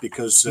changes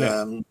because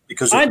of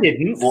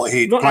what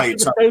he'd played.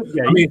 So,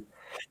 I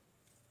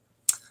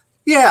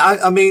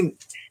mean,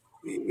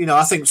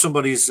 I think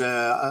somebody's.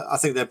 I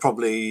think they're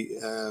probably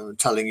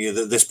telling you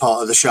that this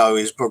part of the show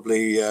is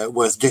probably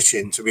worth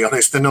ditching. To be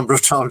honest, the number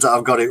of times that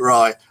I've got it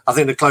right, I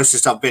think the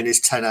closest I've been is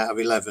 10 out of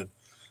 11.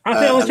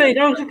 I was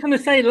going to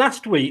say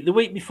last week, the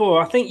week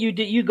before, I think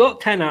you got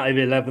 10 out of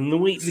 11 the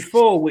week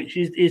before, which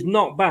is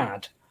not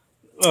bad.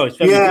 Oh, it's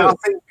very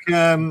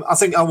good. I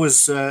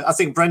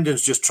think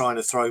Brendan's just trying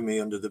to throw me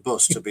under the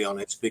bus, to be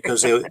honest,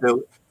 because he'll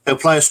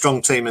play a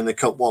strong team in the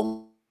cup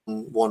one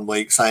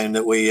week, saying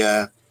that we,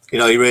 he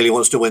really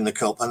wants to win the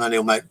cup, and then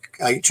he'll make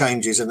 8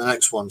 changes in the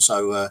next one.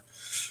 So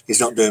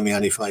he's not doing me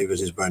any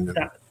favours, is Brendan.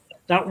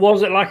 That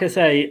wasn't, like I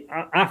say,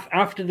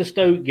 after the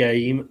Stoke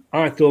game,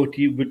 I thought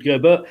he would go,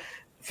 but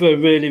for a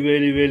really,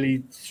 really,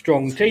 really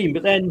strong team.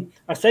 But then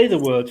I say the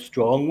word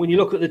strong, when you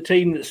look at the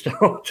team that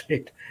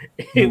started,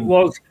 it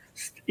was,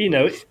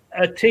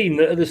 a team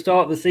that at the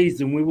start of the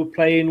season we were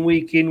playing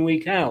week in,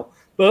 week out.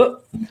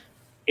 But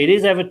it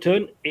is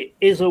Everton. It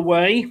is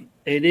away.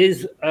 It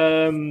is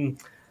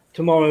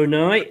tomorrow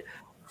night.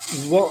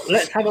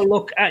 Let's have a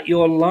look at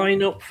your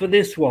lineup for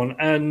this one.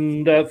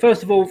 And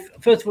first of all,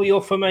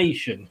 your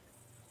formation.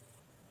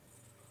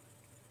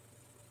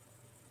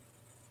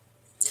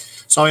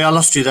 Sorry, I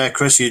lost you there,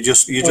 Chris. You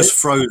just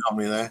froze on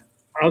me there.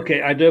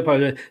 Okay, I do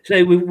apologize.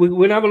 So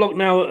we'll have a look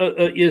now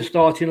at your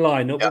starting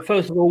lineup. But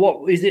first of all,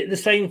 what is it? The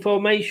same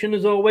formation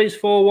as always,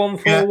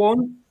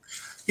 4-1-4-1?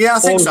 Yeah, I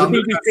think so. The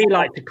BBC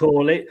like to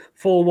call it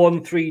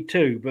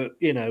 4-1-3-2, but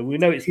we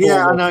know it's 4-1-4-1.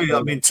 Yeah, I know.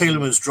 I mean,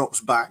 Tielemans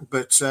drops back,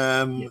 but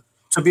to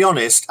be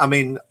honest, I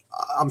mean,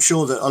 I'm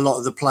sure that a lot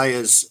of the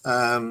players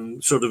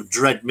sort of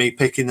dread me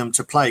picking them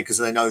to play because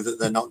they know that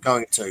they're not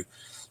going to.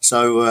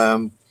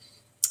 So,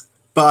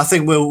 but I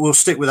think we'll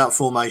stick with that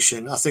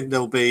formation. I think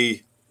there'll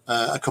be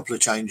a couple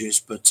of changes,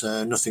 but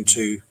nothing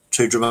too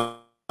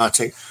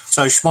dramatic.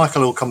 So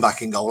Schmeichel will come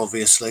back in goal,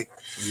 obviously.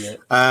 Yeah.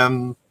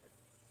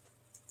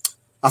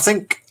 I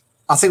think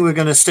we're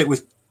going to stick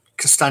with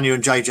Castagna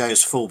and JJ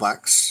as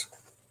fullbacks.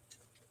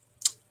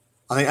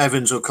 I think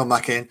Evans will come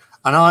back in,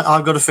 and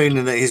I've got a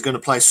feeling that he's going to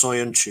play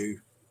Soyuncu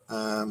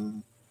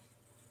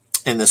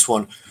in this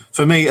one.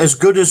 For me, as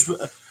good as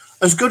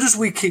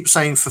we keep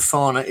saying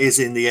Fofana is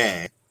in the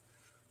air,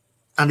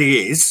 and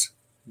he is,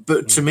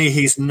 but to me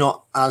he's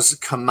not as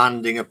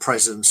commanding a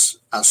presence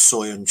as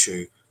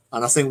Soyuncu.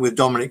 And I think with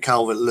Dominic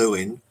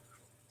Calvert-Lewin,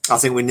 I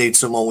think we need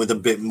someone with a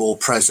bit more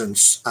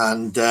presence,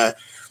 and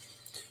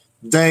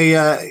he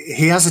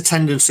has a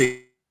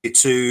tendency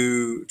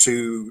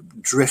to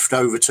drift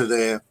over to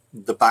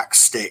the back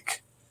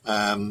stick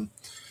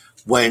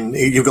when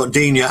you've got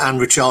Digne and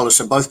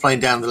Richarlison both playing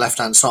down the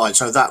left-hand side.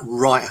 So that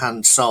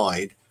right-hand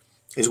side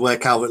is where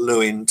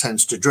Calvert-Lewin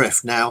tends to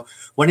drift. Now,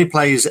 when he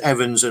plays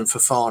Evans and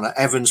Fofana,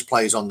 Evans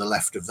plays on the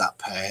left of that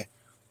pair.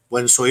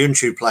 When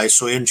Soyuncu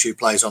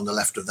plays on the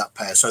left of that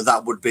pair. So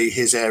that would be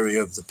his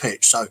area of the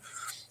pitch. So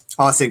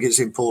I think it's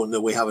important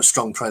that we have a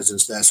strong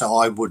presence there. So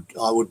I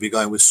would be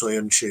going with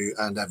Soyuncu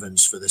and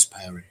Evans for this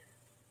pairing.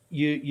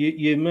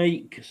 You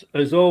make,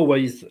 as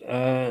always,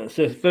 it's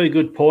a very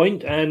good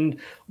point, and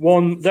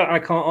one that I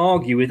can't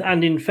argue with.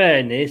 And in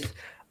fairness,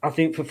 I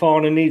think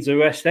Fofana needs a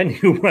rest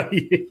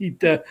anyway.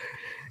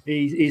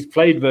 He's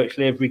played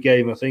virtually every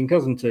game, I think,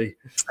 hasn't he?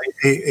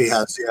 He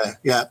has,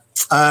 yeah.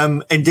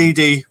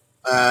 Ndidi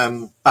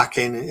back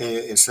in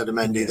instead of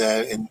Mendy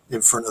there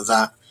in front of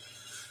that.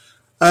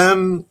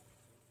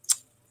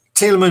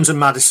 Tielemans and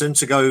Maddison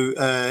to go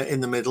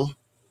in the middle.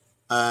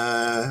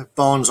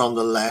 Barnes on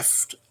the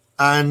left.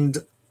 And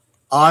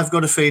I've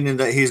got a feeling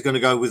that he's going to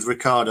go with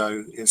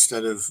Ricardo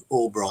instead of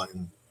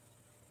Albrighton.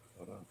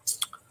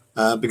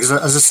 Because,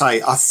 as I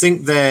say, I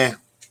think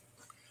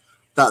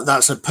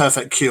that's a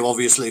perfect cue,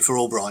 obviously, for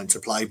Albrighton to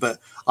play. But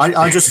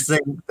I just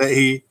think that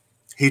he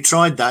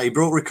tried that. He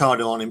brought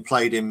Ricardo on and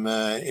played him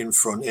in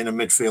front in a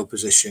midfield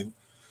position.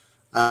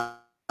 And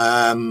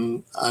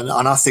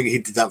I think he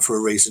did that for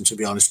a reason, to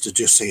be honest, to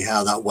just see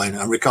how that went.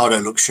 And Ricardo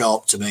looked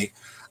sharp to me.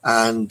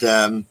 And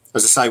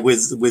as I say,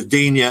 with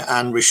Digne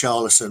and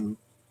Richarlison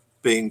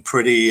being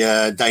pretty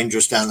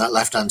dangerous down that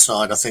left-hand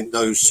side, I think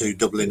those two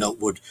doubling up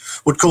would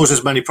cause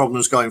as many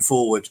problems going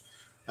forward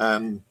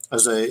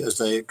as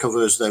they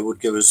cover as they would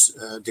give us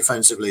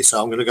defensively.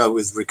 So I'm going to go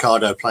with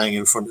Ricardo playing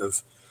in front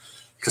of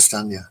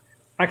Castagna.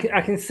 I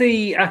can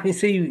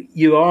see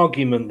your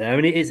argument there,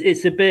 and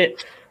it's a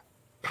bit.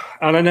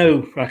 And I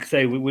know, like I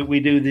say, we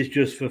do this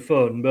just for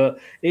fun, but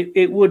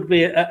it would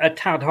be a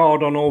tad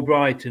hard on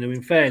Albrighton, who,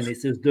 in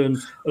fairness, has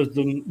done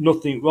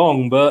nothing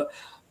wrong. But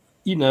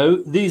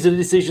these are the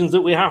decisions that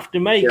we have to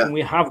make, and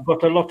we have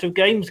got a lot of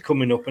games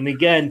coming up. And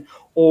again,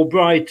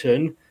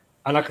 Albrighton,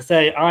 and like I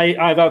say,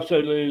 I've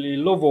absolutely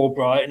love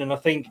Albrighton, and I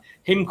think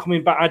him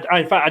coming back.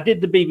 In fact, I did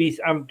the BBC.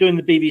 I'm doing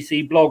the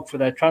BBC blog for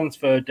their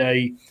transfer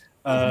day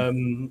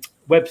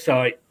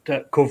website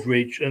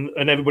coverage, and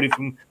everybody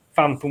from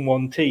fan from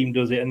one team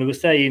does it, and they were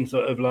saying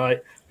sort of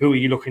like, who are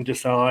you looking to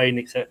sign,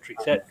 etc.,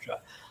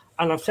 etc.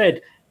 And I've said,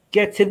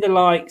 getting the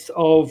likes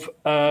of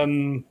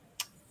Mendy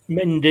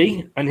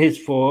and his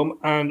form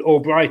and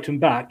Albrighton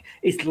back,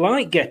 it's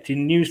like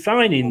getting new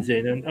signings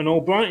in, and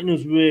Albrighton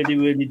has really,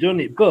 really done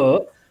it.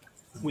 But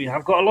we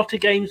have got a lot of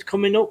games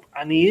coming up,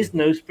 and he is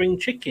no spring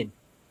chicken.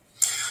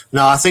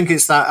 No, I think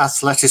it's that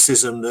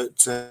athleticism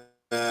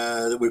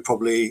that we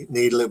probably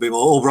need a little bit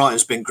more.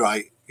 Albrighton's been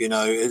great.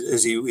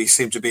 As he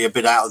seemed to be a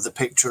bit out of the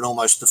picture and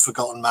almost the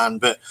forgotten man,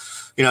 but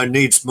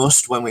needs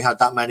must when we had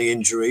that many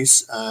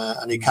injuries,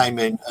 and he came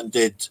in and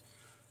did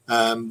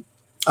a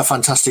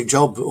fantastic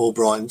job,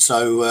 Albrighton.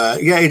 So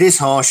it is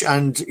harsh,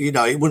 and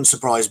it wouldn't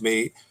surprise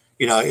me,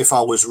 if I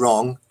was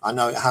wrong. I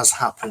know it has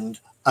happened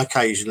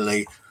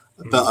occasionally,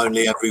 but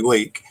only every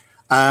week.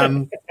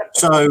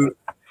 So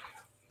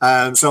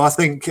I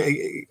think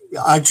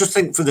I just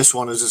think for this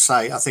one, as I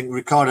say, I think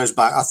Ricardo's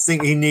back. I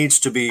think he needs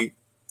to be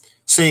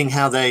seeing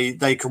how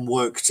they can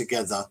work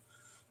together.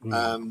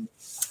 And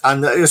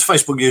as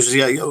Facebook users,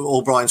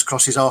 Albrighton's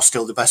crosses are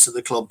still the best at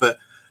the club, but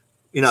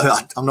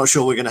I'm not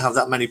sure we're going to have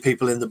that many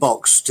people in the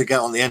box to get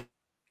on the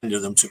end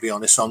of them, to be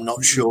honest. I'm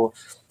not sure.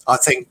 I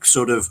think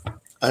sort of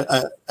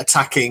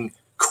attacking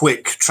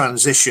quick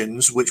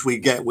transitions, which we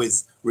get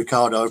with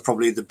Ricardo, are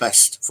probably the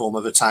best form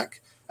of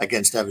attack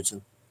against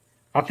Everton.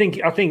 I think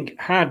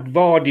had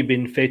Vardy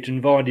been fit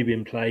and Vardy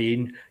been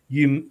playing,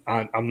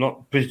 I'm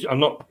not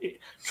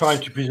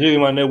trying to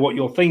presume I know what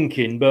you're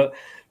thinking, but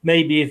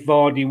maybe if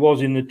Vardy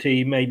was in the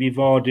team, maybe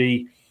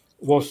Vardy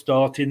was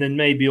starting, then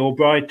maybe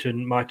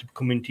Albrighton might have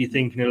come into your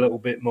thinking a little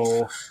bit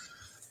more.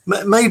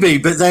 Maybe,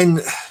 but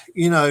then,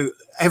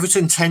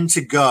 Everton tend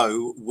to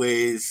go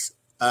with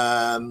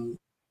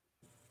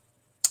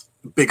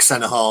big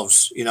centre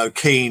halves.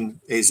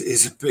 Keane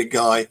is a big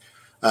guy,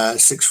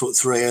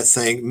 6'3", I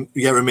think.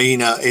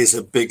 Yeremina is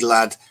a big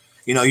lad.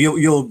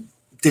 Your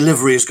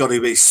delivery has got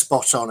to be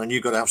spot on, and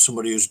you've got to have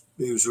somebody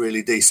who's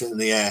really decent in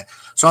the air.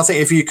 So I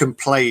think if you can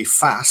play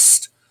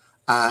fast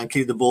and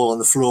keep the ball on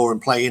the floor and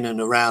play in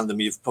and around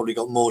them, you've probably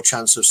got more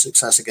chance of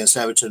success against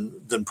Everton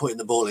than putting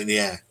the ball in the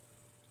air.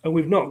 And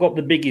we've not got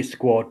the biggest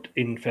squad,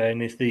 in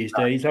fairness, these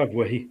days, have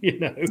we?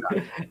 No.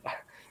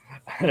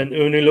 And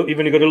only you've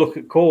only got to look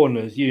at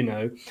corners,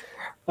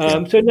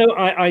 So no,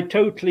 I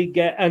totally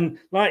get, and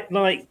like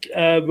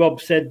Rob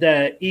said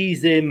there,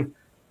 ease him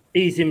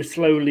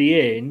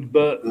slowly in.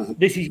 But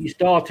this is your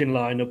starting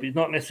lineup. It's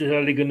not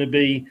necessarily going to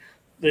be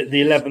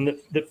the 11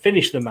 that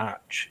finished the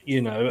match.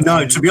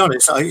 No, to be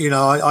honest,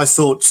 I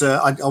thought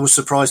I was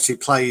surprised he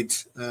played.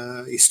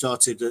 He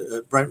started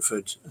at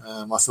Brentford.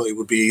 I thought he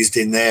would be eased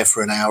in there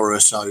for an hour or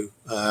so.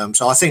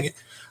 So I think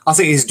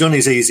he's done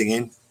his easing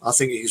in. I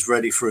think he's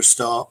ready for a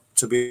start.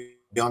 To be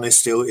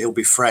honest, he'll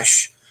be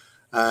fresh.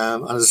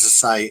 And as I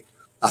say,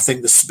 I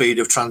think the speed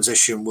of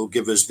transition will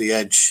give us the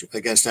edge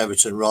against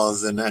Everton rather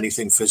than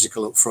anything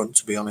physical up front.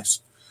 To be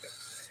honest,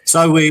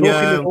 so we're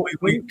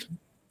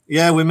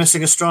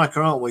missing a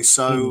striker, aren't we?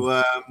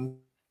 So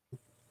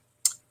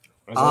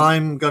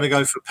I'm going to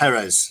go for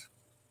Perez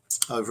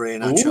over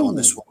Iheanacho on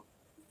this one.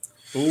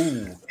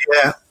 Ooh.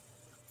 Yeah,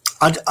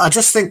 I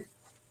just think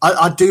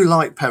I do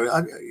like Perez.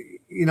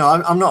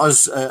 I'm not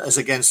as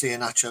against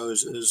Iheanacho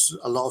as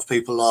a lot of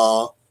people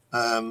are.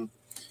 I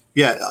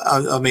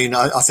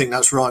think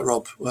that's right,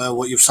 Rob.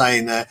 What you're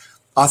saying there.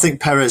 I think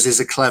Perez is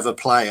a clever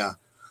player,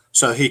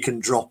 so he can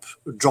drop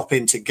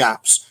into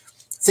gaps.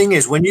 Thing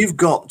is, when you've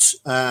got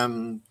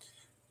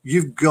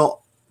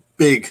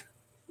big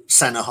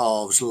centre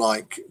halves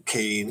like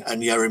Keane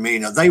and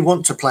Yeremina, they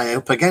want to play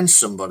up against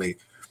somebody,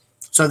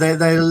 so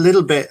they're a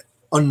little bit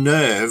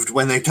unnerved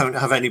when they don't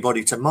have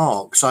anybody to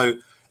mark. So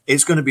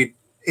it's going to be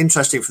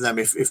interesting for them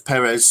if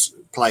Perez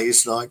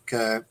plays like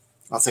I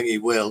think he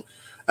will,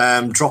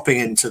 dropping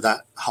into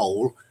that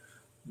hole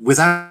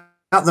without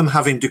them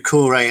having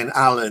Doucouré and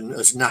Allen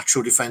as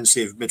natural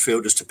defensive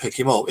midfielders to pick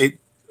him up.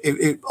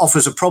 It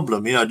offers a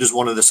problem. Does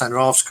one of the centre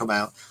halves come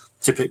out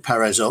to pick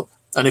Perez up?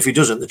 And if he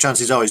doesn't, the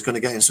chances are he's going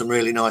to get in some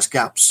really nice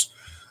gaps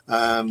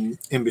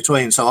in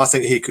between. So I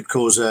think he could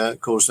cause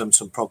them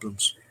some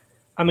problems.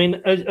 I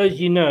mean, as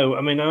you know,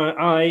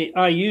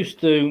 I used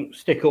to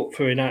stick up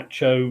for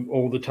Iheanacho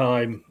all the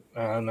time,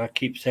 and I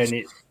keep saying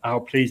it, how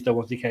pleased I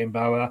was he came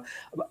back.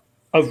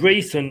 Of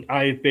recent,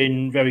 I've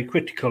been very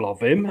critical of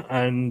him,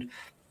 and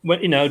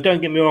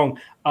don't get me wrong,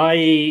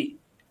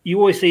 you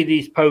always see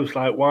these posts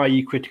like, "Why are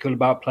you critical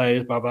about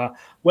players?" Blah blah.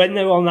 When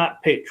they're on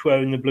that pitch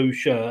wearing the blue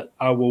shirt,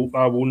 I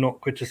will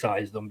not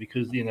criticise them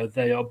because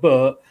they are.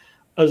 But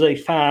as a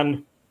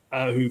fan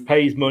who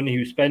pays money,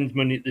 who spends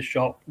money at the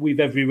shop, we've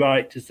every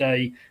right to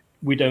say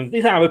we don't.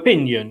 It's our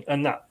opinion,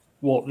 and that's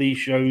what these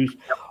shows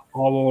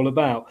are all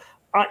about.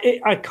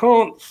 I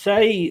can't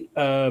say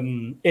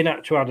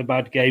Iheanacho had a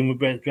bad game with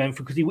Brentford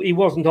because he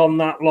wasn't on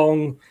that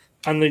long,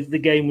 and the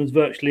game was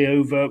virtually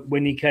over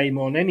when he came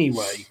on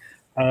anyway.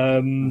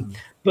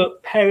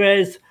 But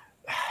Perez,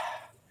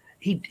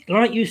 he,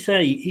 like you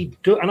say,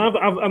 and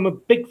I'm a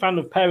big fan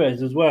of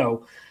Perez as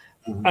well.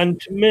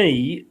 And to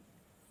me,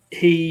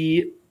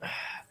 he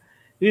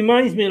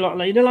reminds me a lot,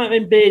 like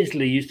when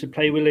Beardsley used to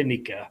play with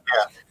Lineker.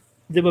 Yeah.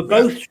 They were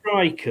both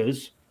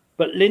strikers,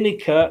 but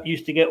Lineker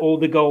used to get all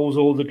the goals,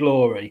 all the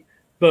glory.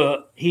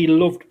 But he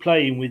loved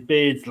playing with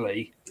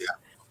Beardsley. Yeah.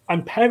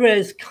 And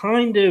Perez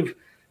kind of,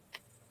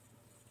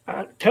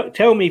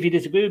 tell me if you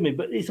disagree with me,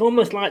 but it's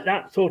almost like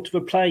that sort of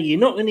a player. You're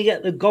not going to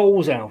get the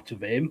goals out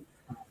of him,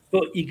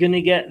 but you're going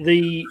to get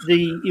the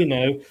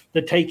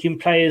taking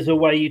players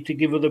away to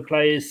give other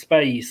players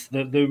space,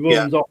 the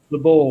runs off the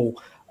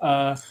ball.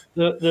 The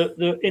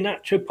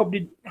Iheanacho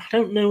probably, I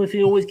don't know if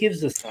he always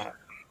gives us that.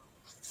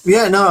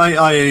 Yeah, no,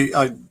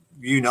 I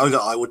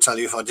that I would tell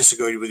you if I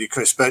disagreed with you,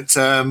 Chris, but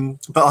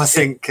I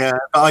think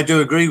I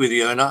do agree with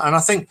you, and I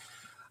think.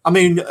 I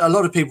mean, a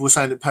lot of people were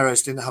saying that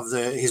Perez didn't have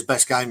his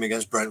best game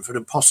against Brentford,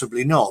 and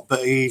possibly not,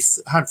 but he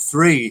had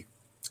 3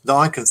 that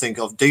I can think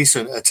of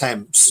decent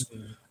attempts.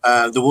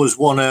 There was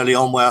one early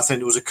on where I think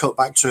there was a cut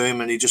back to him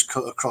and he just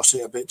cut across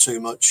it a bit too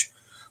much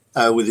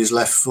with his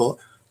left foot.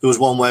 There was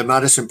one where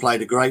Maddison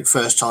played a great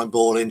first-time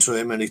ball into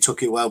him and he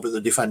took it well, but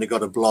the defender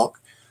got a block.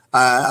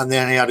 And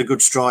then he had a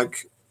good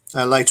strike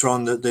later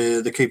on that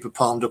the keeper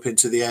palmed up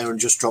into the air and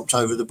just dropped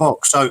over the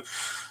box. So,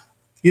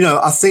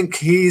 I think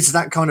he's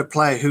that kind of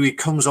player who he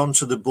comes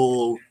onto the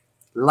ball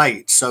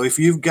late. So if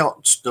you've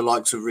got the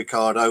likes of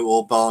Ricardo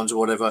or Barnes or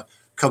whatever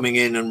coming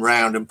in and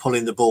round and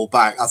pulling the ball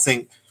back, I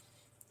think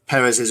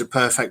Perez is a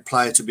perfect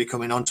player to be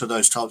coming onto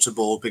those types of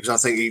balls because I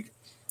think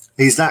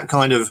He's that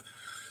kind of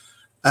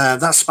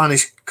that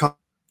Spanish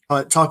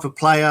type of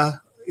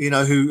player,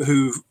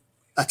 who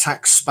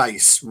attacks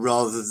space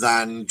rather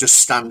than just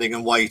standing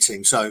and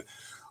waiting. So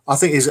I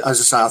think, as I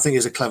say, I think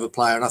he's a clever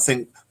player, and I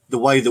think the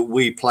way that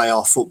we play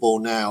our football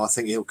now, I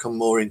think he'll come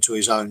more into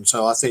his own.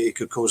 So I think it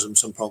could cause them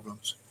some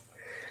problems.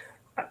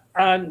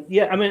 And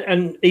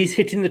and he's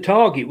hitting the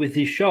target with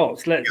his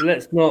shots.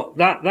 Let's not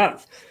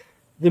that's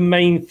the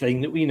main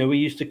thing that we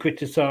used to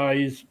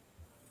criticise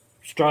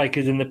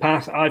strikers in the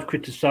past. I've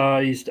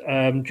criticised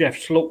Jeff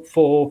Schlupp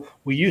for.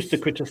 We used to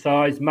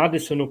criticise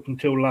Maddison up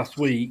until last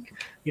week.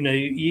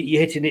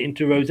 You're hitting it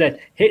into Rosette,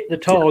 hit the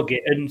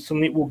target, and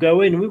something will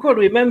go in. And we've got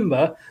to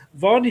remember,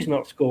 Vardy's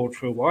not scored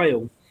for a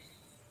while.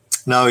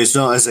 No, he's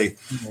not, has he?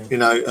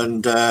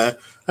 And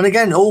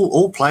again,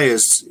 all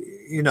players,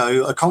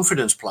 are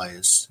confidence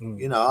players.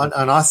 And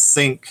I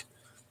think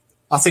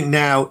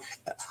now,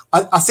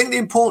 I think the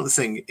important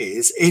thing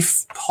is,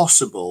 if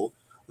possible,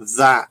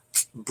 that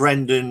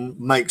Brendan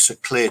makes a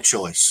clear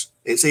choice.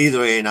 It's either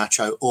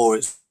Iheanacho or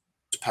it's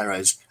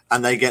Perez,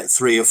 and they get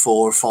 3 or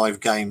 4 or 5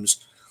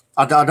 games.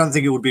 I don't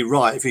think it would be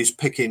right if he's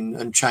picking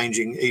and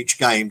changing each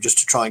game just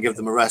to try and give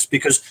them a rest,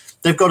 because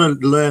they've got to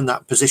learn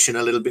that position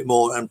a little bit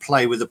more and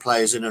play with the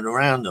players in and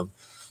around them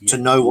to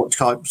know what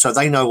type, so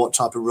they know what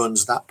type of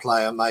runs that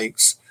player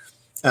makes,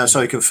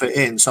 so he can fit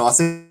in. So I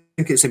think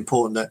it's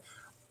important that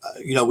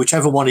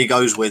whichever one he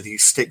goes with, he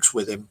sticks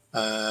with him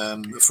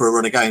for a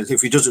run of games.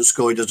 If he doesn't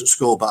score, he doesn't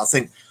score. But I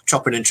think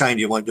chopping and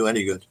changing won't do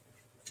any good.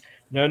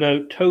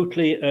 No,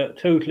 totally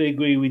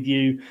agree with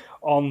you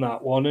on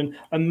that one.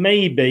 And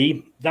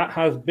maybe that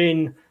has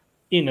been,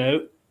 and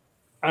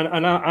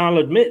I'll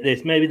admit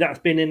this, maybe that's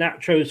been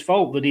Iheanacho's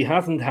fault that he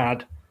hasn't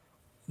had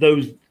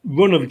those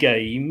run of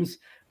games.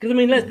 Because,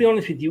 let's be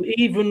honest with you,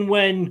 even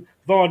when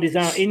Vardy's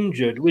out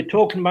injured, we're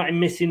talking about him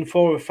missing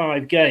 4 or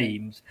 5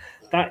 games.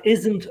 That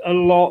isn't a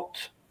lot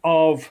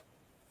of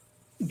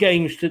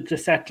games to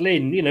settle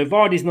in.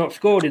 Vardy's not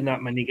scored in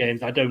that many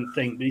games, I don't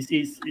think. But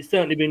he's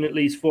certainly been at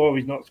least 4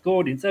 he's not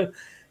scored in. So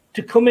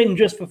to come in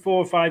just for 4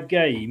 or 5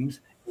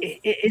 games,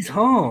 it is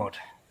hard.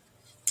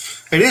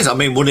 It is.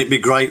 Wouldn't it be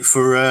great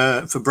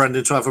for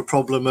Brendan to have a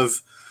problem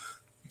of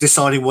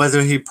deciding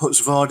whether he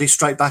puts Vardy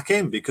straight back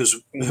in, because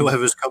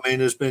whoever's come in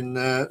has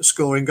been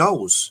scoring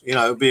goals? It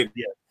would be a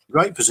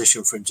great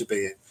position for him to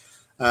be in.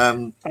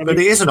 But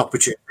it is an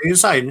opportunity. You're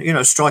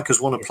saying,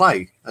 strikers want to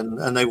play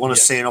and they want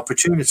to see an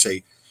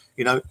opportunity.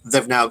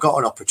 They've now got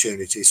an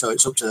opportunity, so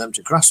it's up to them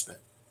to grasp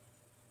it.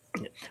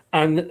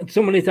 And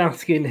someone is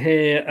asking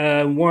here,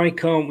 why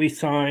can we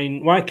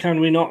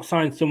not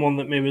sign someone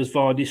that mirrors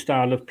Vardy's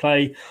style of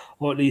play,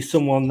 or at least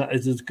someone that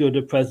is as good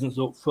a presence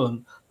up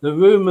front? The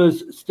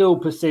rumours still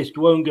persist,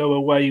 won't go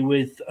away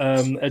with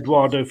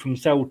Eduardo from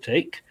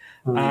Celtic.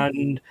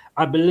 And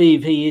I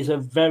believe he is a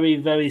very,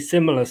 very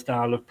similar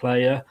style of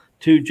player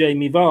to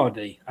Jamie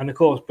Vardy. And of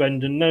course,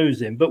 Brendan knows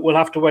him, but we'll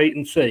have to wait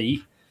and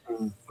see,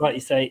 like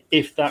you say,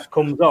 if that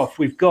comes off.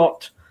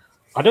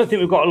 I don't think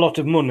we've got a lot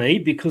of money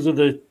because of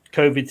the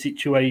COVID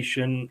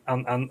situation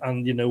and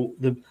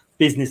the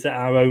business that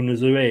our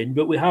owners are in,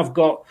 but we have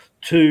got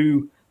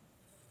 2,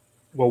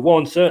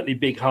 one certainly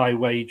big high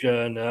wage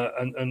earner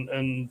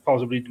and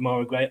possibly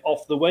Demarai Gray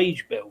off the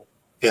wage bill.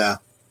 Yeah.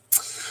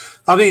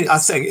 I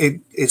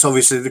think it's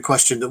obviously the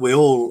question that we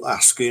all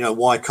ask,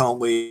 why can't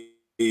we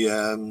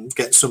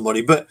get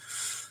somebody? But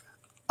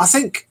I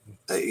think,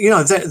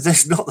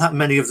 there's not that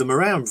many of them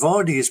around.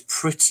 Vardy is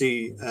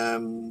pretty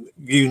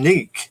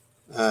unique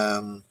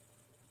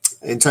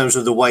in terms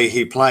of the way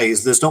he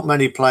plays. There's not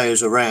many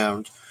players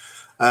around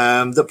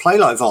that play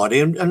like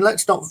Vardy. And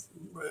let's not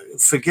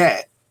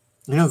forget,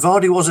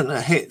 Vardy wasn't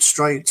a hit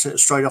straight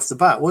off the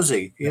bat, was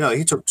he?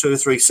 He took 2 or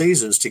 3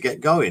 seasons to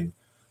get going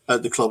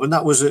at the club, and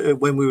that was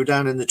when we were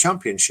down in the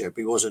Championship.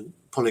 He wasn't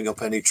pulling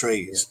up any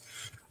trees.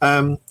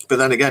 But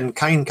then again,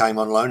 Kane came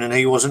on loan and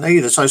he wasn't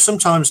either. So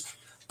sometimes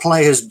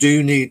players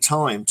do need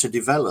time to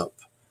develop.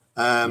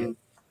 And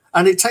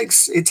it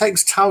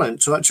takes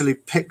talent to actually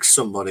pick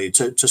somebody,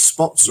 to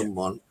spot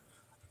someone,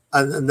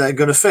 and they're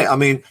going to fit. And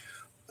we've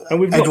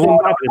not been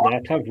bad with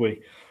that, have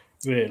we?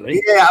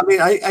 Really? Yeah,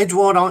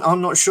 Edouard,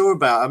 I'm not sure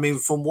about.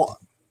 From what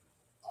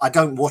I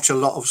don't watch a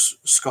lot of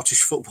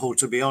Scottish football,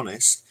 to be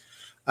honest.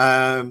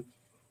 But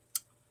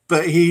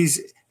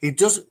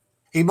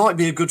he might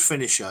be a good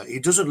finisher. He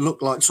doesn't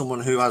look like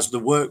someone who has the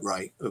work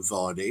rate of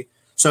Vardy.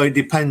 So it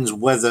depends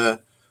whether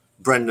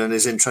Brendan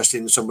is interested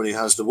in somebody who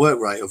has the work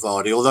rate of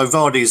Vardy. Although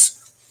Vardy's,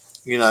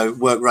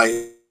 work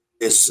rate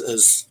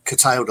is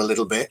curtailed a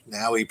little bit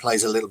now. He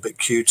plays a little bit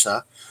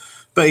cuter.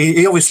 But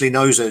he obviously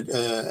knows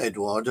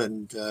Edouard,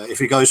 and if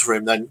he goes for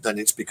him, then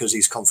it's because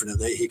he's confident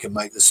that he can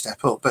make the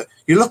step up. But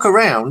you look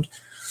around,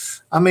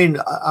 I'm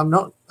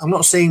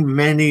not seeing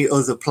many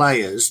other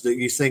players that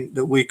you think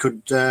that we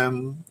could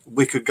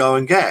go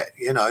and get.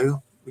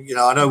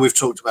 I know we've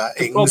talked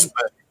about Ings,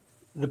 but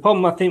the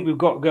problem I think we've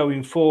got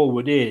going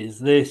forward is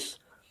this: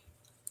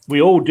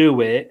 we all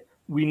do it.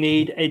 We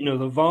need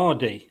another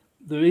Vardy.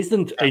 There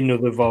isn't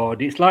another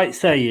Vardy. It's like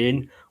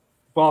saying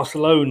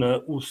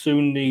Barcelona will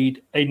soon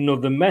need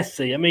another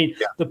Messi. I mean,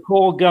 the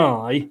poor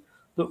guy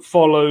that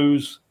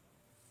follows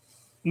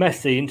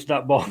Messi into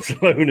that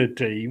Barcelona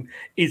team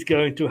is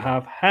going to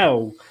have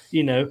hell.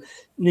 You know,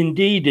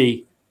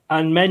 Ndidi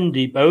and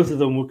Mendy, both of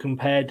them were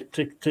compared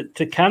to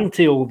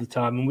Kante all the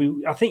time.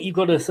 And I think you've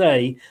got to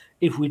say,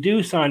 if we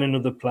do sign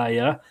another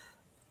player,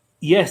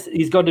 yes,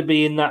 he's got to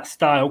be in that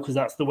style because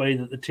that's the way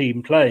that the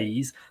team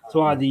plays.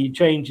 So either you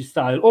change your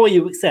style or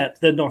you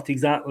accept they're not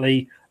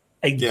exactly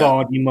a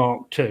Vardy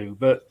Mark II.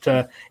 But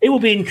it will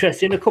be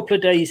interesting. A couple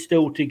of days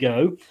still to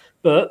go.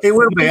 But it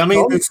will be. I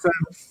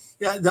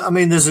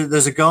mean,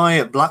 there's a guy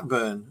at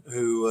Blackburn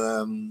who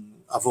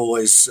I've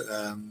always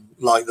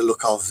liked the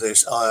look of.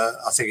 This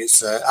I think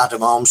it's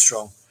Adam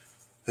Armstrong,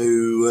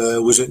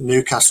 who was at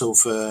Newcastle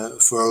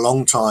for a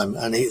long time,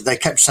 and they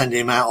kept sending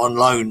him out on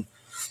loan.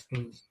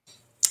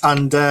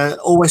 And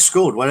always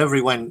scored. Whenever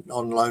he went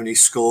on loan, he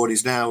scored.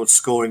 He's now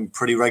scoring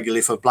pretty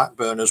regularly for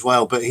Blackburn as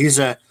well. But he's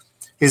a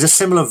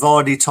similar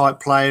Vardy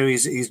type player.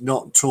 He's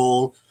not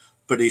tall,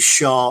 but he's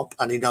sharp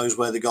and he knows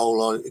where the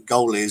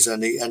goal is,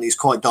 and he's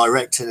quite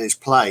direct in his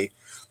play.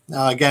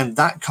 Now, again,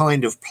 that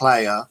kind of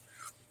player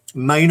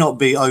may not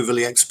be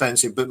overly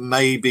expensive, but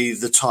may be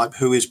the type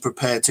who is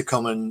prepared to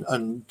come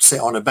and sit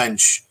on a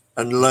bench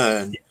and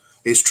learn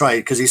his trade,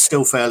 because he's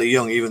still fairly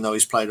young, even though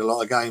he's played a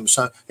lot of games.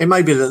 So it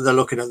may be that they're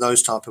looking at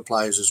those type of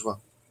players as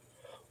well.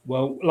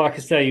 Well, like I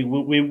say,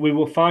 we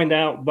will find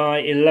out by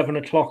 11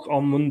 o'clock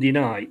on Monday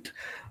night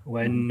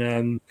when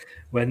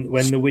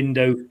the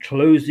window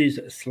closes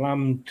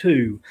slam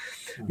to.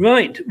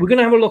 Right, we're going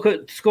to have a look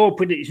at score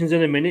predictions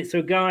in a minute.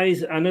 So,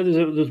 guys, I know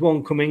there's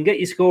one coming. Get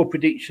your score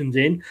predictions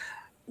in.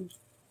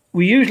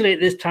 We usually at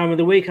this time of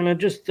the week, and I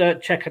just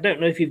check. I don't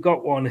know if you've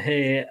got one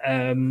here,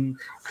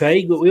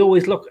 Craig, but we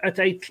always look at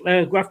we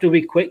have to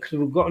be quick because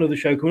we've got another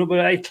show coming up.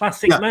 But a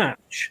classic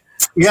match.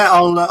 Yeah,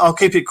 I'll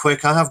keep it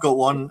quick. I have got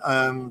one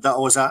that I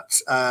was at,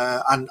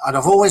 and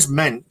I've always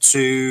meant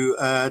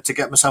to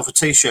get myself a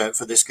T-shirt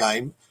for this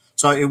game.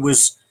 So it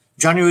was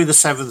January the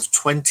 7th,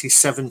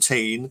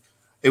 2017.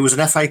 It was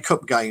an FA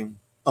Cup game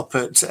up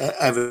at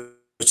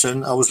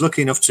Everton. I was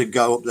lucky enough to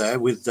go up there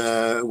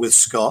with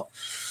Scott.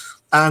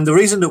 And the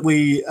reason that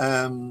we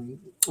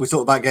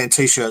thought about getting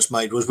T-shirts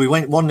made was we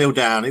went 1-0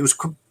 down. It was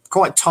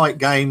quite a tight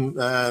game.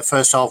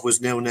 First half was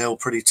 0-0,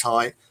 pretty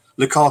tight.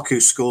 Lukaku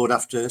scored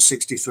after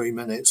 63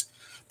 minutes.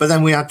 But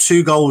then we had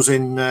 2 goals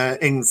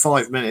in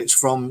 5 minutes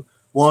from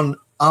one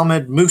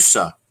Ahmed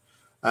Musa.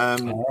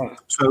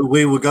 So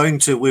we were going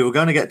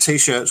to get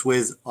T-shirts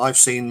with "I've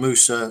seen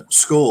Musa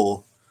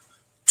score"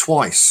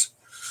 twice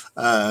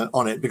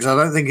on it, because I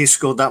don't think he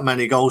scored that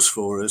many goals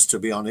for us, to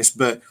be honest.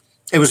 But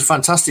it was a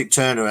fantastic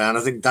turnaround.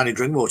 I think Danny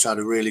Drinkwater had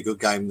a really good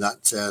game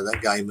that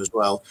game as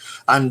well.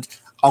 And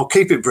I'll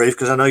keep it brief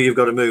because I know you've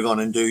got to move on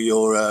and do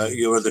your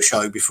other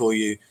show before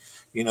you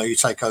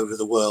take over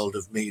the world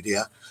of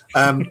media.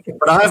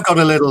 But I have got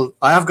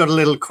a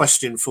little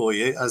question for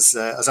you, as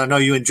I know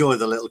you enjoy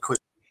the little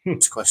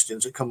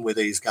questions that come with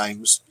these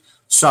games.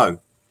 So,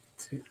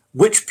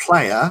 which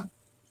player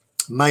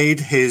made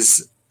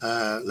his?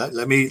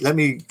 Let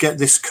me get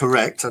this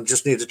correct. I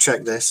just need to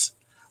check this.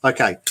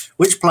 Okay,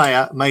 which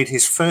player made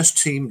his first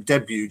team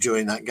debut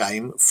during that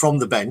game from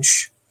the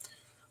bench,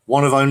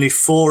 one of only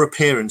 4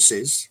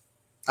 appearances,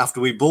 after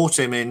we bought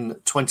him in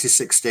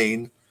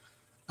 2016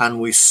 and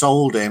we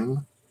sold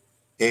him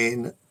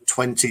in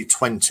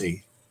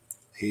 2020?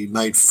 He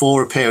made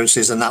 4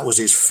 appearances and that was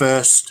his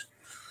first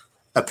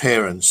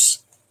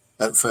appearance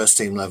at first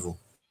team level.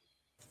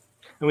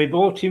 And we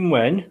bought him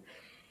when?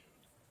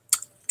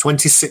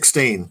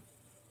 2016.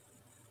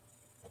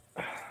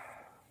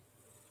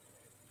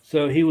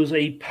 So he was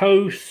a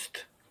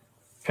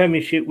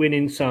post-Premiership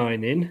winning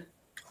signing.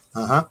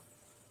 Bought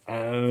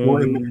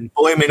him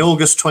in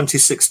August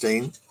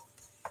 2016.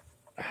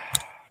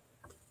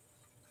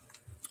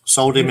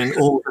 Sold him in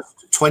August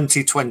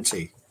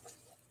 2020.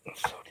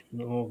 Sold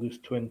him in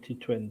August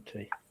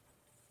 2020.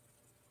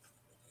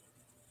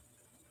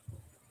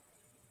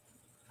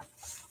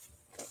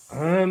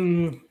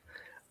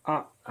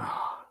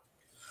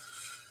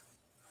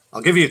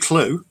 I'll give you a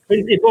clue.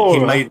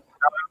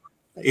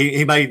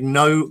 He made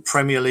no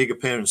Premier League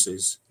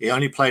appearances. He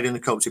only played in the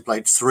Cups. He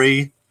played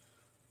 3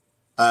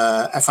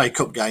 FA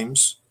Cup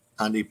games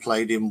and he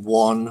played in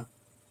 1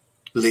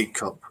 League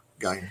Cup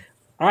game.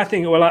 I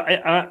think, well,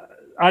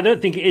 I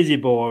don't think it is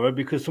Iborra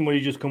because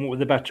somebody just come up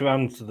with a better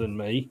answer than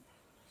me.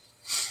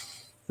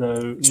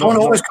 So someone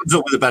always comes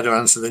up with a better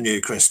answer than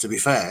you, Chris, to be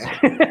fair.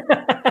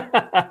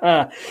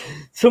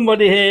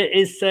 Somebody here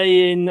is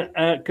saying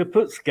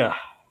Kaputska.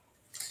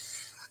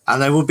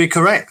 And they would be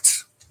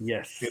correct.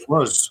 Yes. It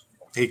was.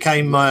 He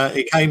came on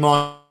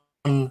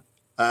in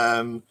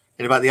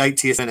about the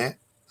 80th minute,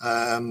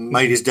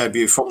 made his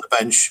debut from the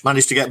bench,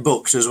 managed to get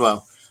booked as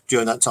well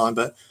during that time,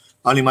 but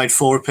only made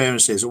 4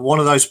 appearances. One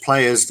of those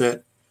players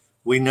that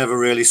we never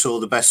really saw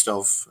the best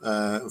of,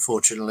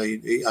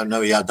 unfortunately. I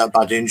know he had that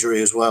bad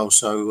injury as well.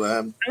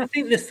 So I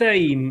think the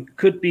same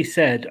could be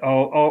said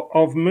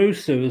of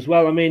Musa as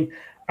well. I mean,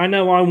 I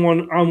know I'm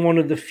one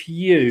of the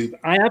few.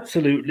 I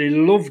absolutely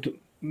loved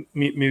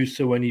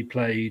Musa when he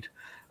played.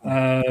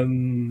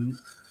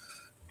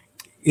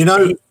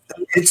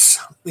 It's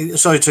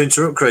sorry to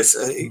interrupt, Chris.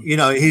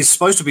 He's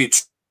supposed to be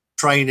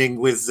training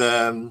with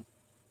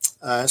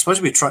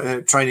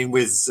training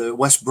with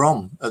West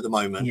Brom at the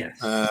moment.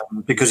 Yes.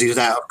 Because he's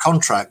out of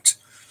contract.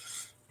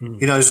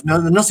 There's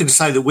nothing to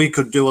say that we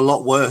could do a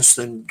lot worse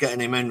than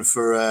getting him in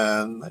for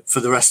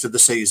the rest of the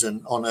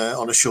season on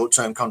a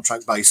short-term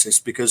contract basis,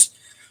 because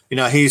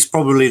he's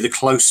probably the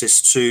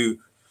closest to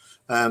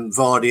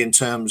Vardy in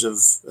terms of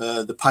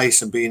the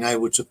pace and being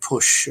able to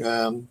push,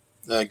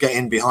 get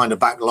in behind a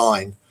back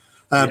line.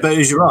 But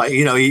as you're right,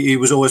 he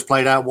was always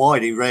played out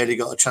wide. He rarely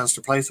got a chance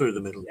to play through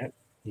the middle.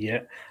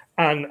 Yeah.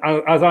 And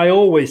as I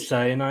always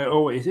say,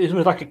 it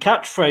was like a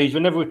catchphrase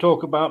whenever we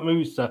talk about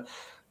Musa.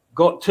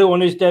 Got 2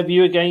 on his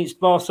debut against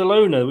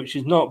Barcelona, which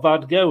is not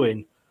bad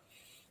going.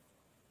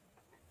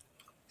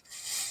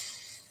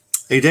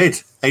 He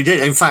did.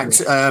 In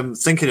fact,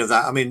 thinking of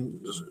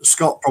that,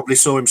 Scott probably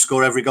saw him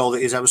score every goal that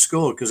he's ever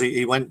scored, because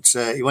he went to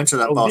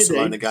that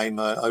Barcelona game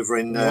over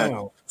in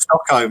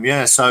Stockholm.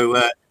 Yeah,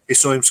 so he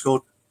saw him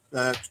score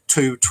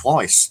 2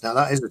 twice. Now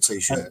that is a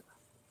T-shirt.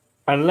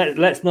 And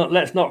let's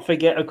not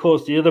forget, of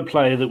course, the other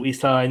player that we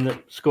signed that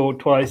scored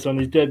twice on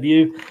his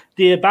debut,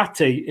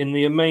 Diabate, in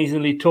the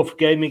amazingly tough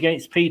game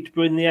against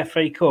Peterborough in the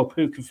FA Cup.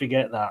 Who can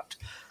forget that?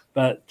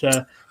 But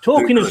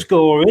talking of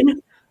scoring,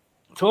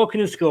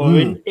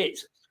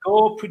 it's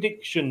score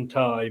prediction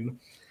time.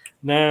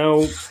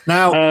 Now,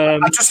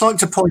 I'd just like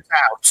to point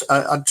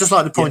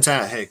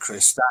out, here,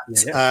 Chris,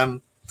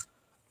 that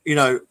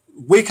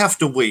week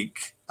after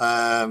week,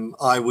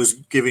 I was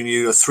giving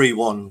you a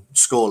 3-1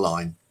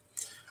 scoreline.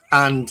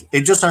 And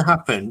it just so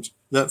happened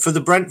that for the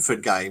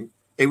Brentford game,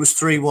 it was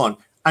 3-1.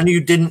 And you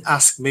didn't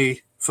ask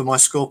me for my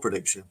score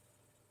prediction.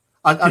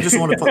 I just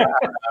want to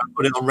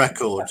put it on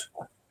record.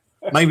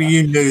 Maybe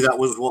you knew that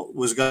was what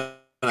was going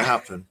to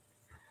happen.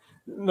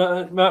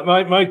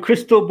 My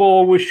crystal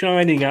ball was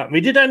shining at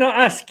me. Did I not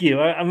ask you?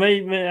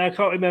 I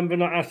can't remember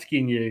not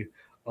asking you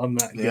on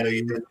that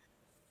game.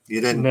 You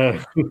didn't. No.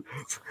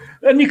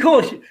 And of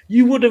course,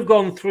 you would have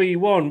gone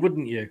 3-1,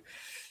 wouldn't you?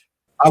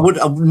 I would.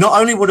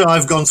 Not only would I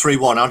have gone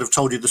 3-1, I'd have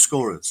told you the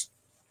scorers.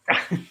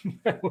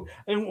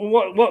 And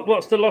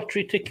what's the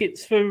lottery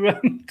tickets for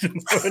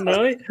tomorrow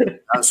night?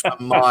 That's for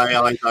my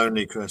eyes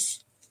only,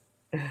 Chris.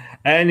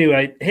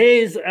 Anyway,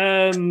 here's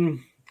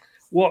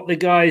what the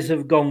guys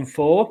have gone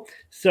for.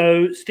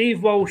 So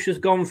Steve Walsh has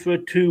gone for a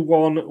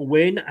 2-1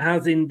 win,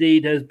 as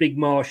Big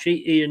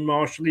Marshy. Ian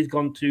Marshall has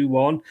gone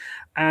 2-1.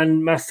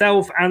 And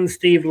myself and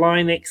Steve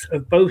Lynex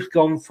have both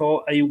gone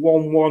for a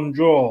 1-1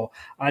 draw.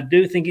 I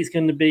do think it's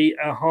going to be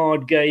a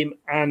hard game.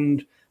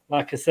 And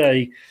like I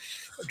say,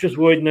 just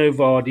worried no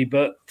Vardy.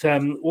 But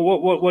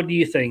what do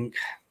you think?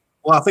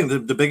 Well, I think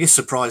the biggest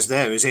surprise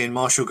there is Ian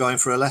Marshall going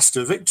for a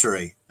Leicester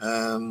victory,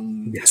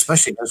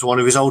 especially as one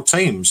of his old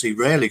teams. He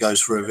rarely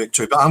goes for a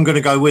victory, but I'm going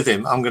to go with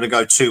him. I'm going to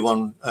go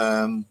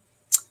 2-1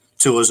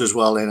 to us as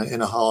well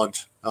in a hard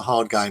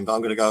game, but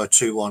I'm going to go a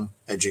 2-1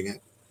 edging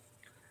it.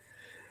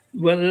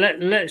 Well,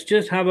 let's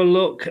just have a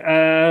look.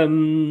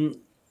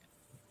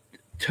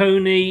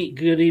 Tony,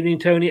 good evening,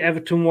 Tony.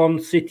 Everton 1,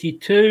 City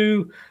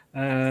 2.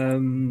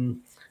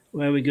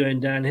 Where are we going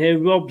down here?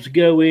 Rob's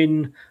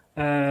going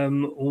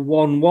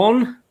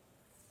 1-1.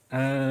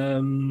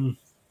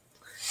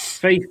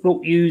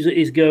 Facebook user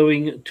is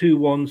going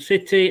 2-1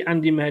 City.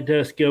 Andy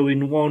Medhurst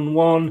going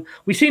 1-1.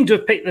 We seem to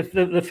have picked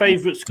the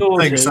favourite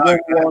scores here. So,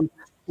 1-1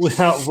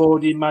 without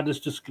Vardy,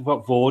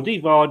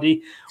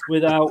 Vardy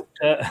without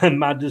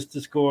Madders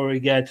to score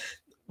again.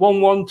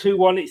 1-1,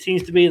 2-1. It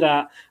seems to be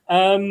that.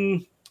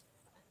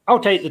 I'll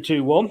take the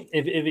 2-1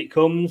 if it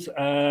comes.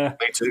 Me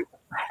too.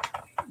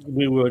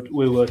 We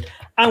would.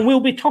 And we'll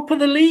be top of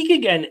the league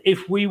again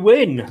if we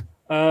win,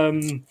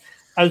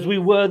 as we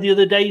were the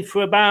other day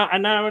for about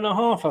an hour and a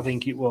half, I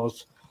think it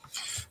was.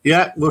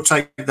 Yeah, we'll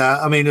take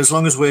that. I mean, as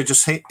long as we're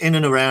just in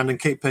and around and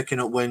keep picking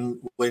up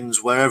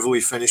wins, wherever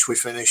we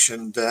finish,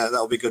 and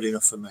that'll be good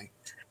enough for me.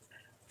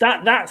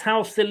 That's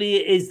how silly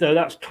it is, though.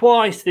 That's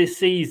twice this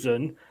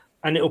season,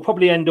 and it'll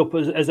probably end up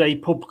as a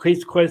pub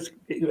quiz.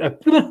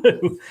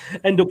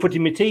 End up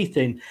putting my teeth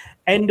in.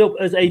 End up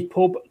as a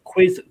pub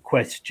quiz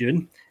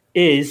question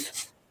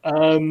is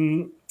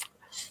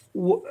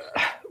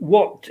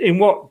what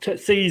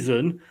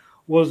season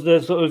was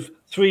the sort of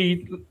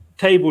 3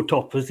 table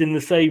toppers in the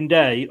same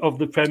day of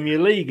the Premier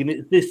League? And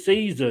it's this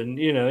season,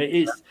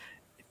 it's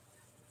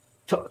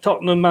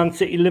Tottenham, Man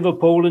City,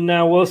 Liverpool, and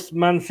now us,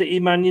 Man City,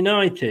 Man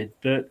United.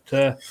 But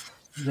there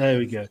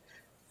we go.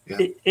 Yeah.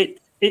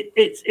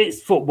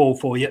 It's football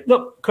for you.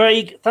 Look,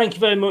 Craig, thank you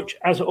very much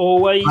as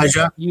always.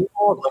 Pleasure. You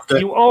are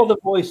the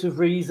voice of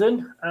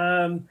reason.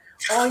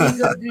 Are you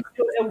going to be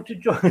able to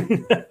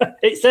join?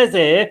 It says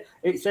here.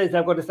 It says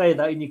I've got to say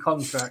that in your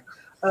contract.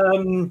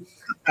 You're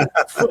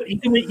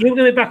going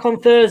to be back on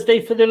Thursday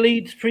for the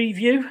Leeds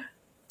preview.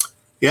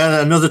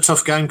 Yeah, another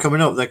tough game coming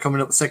up. They're coming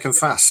up thick and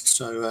fast.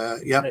 So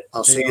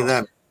I'll see you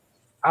then.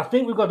 I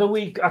think we've got a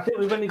week. I think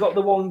we've only got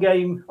the one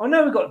game. Oh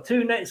no, we've got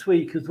two next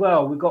week as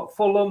well. We've got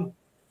Fulham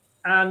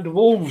and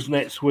Wolves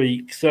next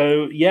week.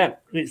 So yeah,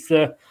 it's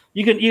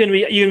you're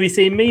gonna be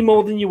seeing me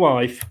more than your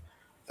wife.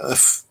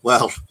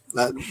 Well,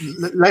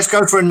 let's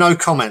go for a no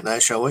comment there,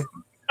 shall we?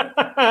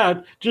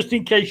 Just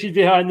in case she's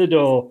behind the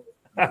door.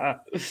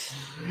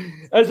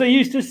 As I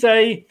used to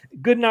say,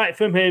 good night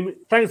from him.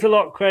 Thanks a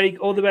lot, Craig.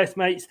 All the best,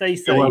 mate. Stay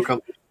safe. You're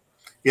welcome.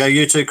 Yeah,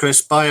 you too,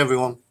 Chris. Bye,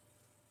 everyone.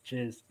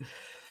 Cheers.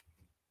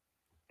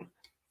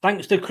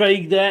 Thanks to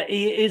Craig there.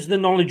 He is the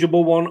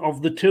knowledgeable one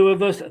of the two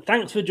of us.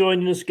 Thanks for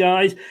joining us,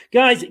 guys.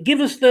 Guys, give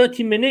us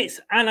 30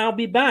 minutes and I'll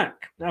be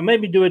back. I'll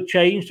maybe do a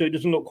change so it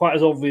doesn't look quite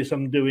as obvious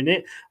I'm doing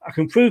it. I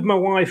can prove my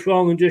wife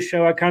wrong and just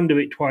show I can do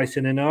it twice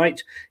in a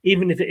night,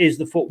 even if it is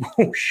the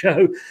football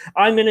show.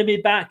 I'm going to be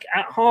back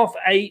at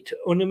 8:30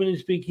 and I'm going to be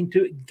speaking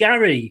to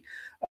Gary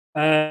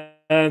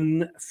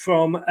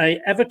from a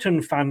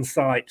Everton fan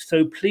site.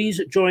 So please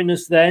join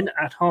us then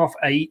at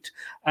 8:30.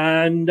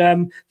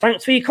 And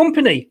thanks for your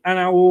company. And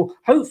I will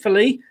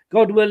hopefully,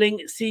 God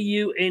willing, see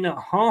you in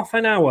half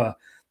an hour.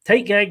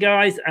 Take care,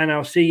 guys, and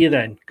I'll see you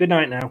then. Good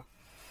night now.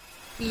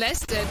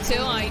 Leicester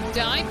Till I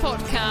Die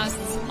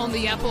podcasts on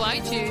the Apple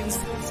iTunes,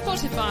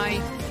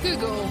 Spotify,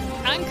 Google,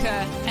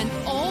 Anchor, and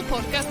all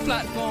podcast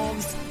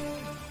platforms.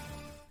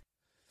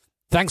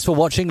 Thanks for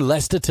watching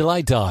Leicester Till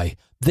I Die.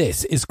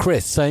 This is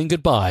Chris saying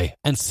goodbye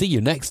and see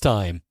you next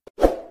time.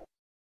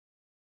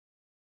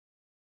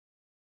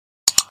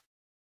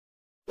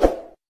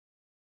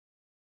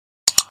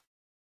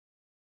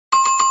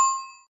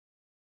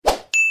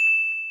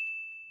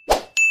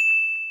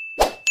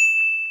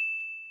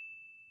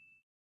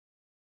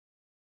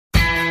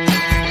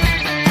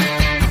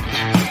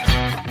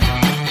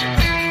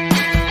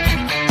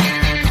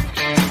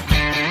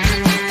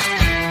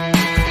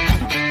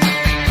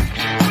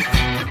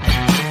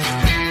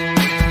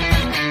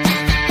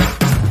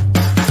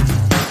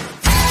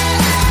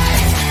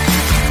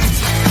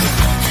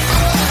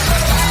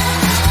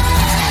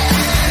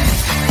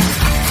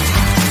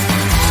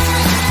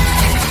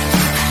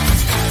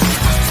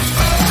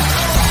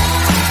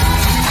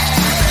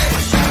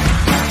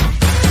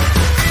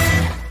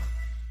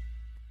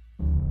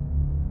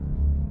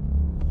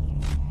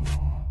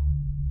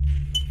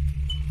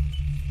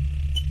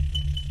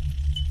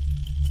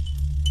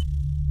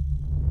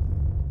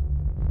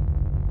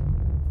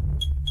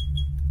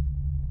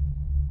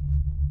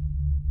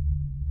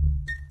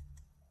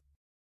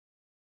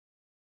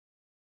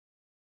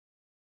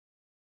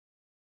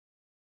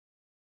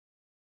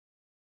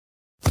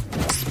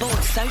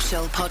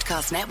 Social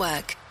Podcast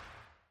Network.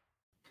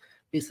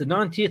 It's the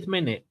 90th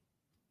minute.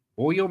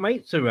 All your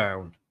mates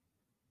around.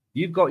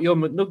 You've got your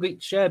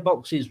McNugget share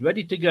boxes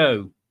ready to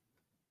go.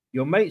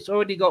 Your mates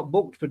already got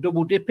booked for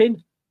double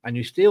dipping, and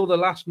you steal the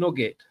last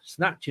nugget,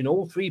 snatching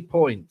all 3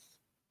 points.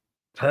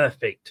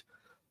 Perfect.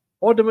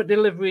 Order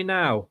McDelivery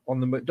now on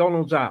the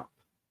McDonald's app.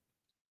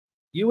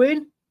 You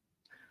in?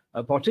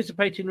 At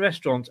participating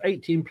restaurants,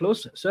 18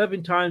 plus,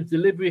 serving times,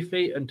 delivery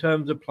fee, and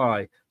terms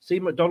apply. See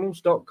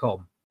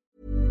mcdonalds.com.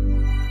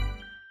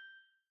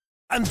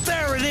 And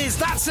there it is,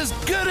 that's as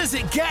good as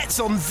it gets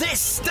on this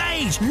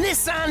stage.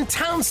 Nissan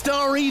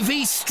Townstar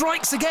EV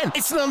strikes again.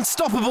 It's an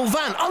unstoppable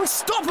van,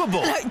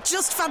 unstoppable. Look,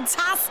 just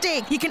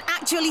fantastic. You can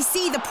actually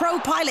see the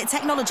ProPilot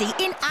technology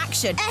in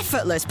action.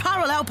 Effortless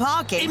parallel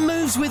parking. It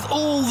moves with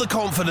all the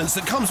confidence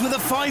that comes with a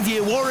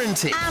 5-year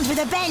warranty. And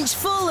with a bench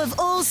full of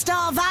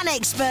all-star van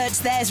experts,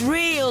 there's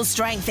real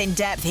strength in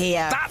depth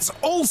here. That's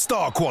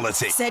all-star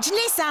quality. Search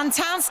Nissan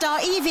Townstar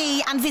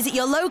EV and visit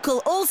your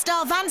local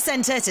all-star van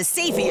centre to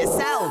see for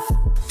yourself.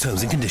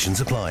 Terms and conditions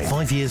apply.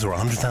 5 years or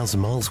 100,000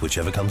 miles,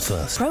 whichever comes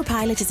first.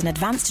 ProPilot is an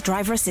advanced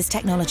driver assist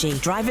technology.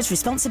 Driver's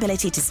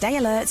responsibility to stay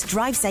alert,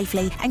 drive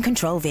safely, and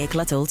control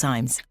vehicle at all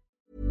times.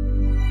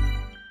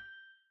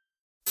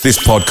 This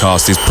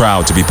podcast is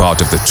proud to be part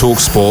of the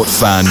TalkSport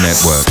Fan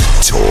Network.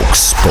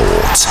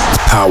 TalkSport.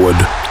 Powered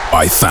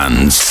by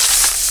fans.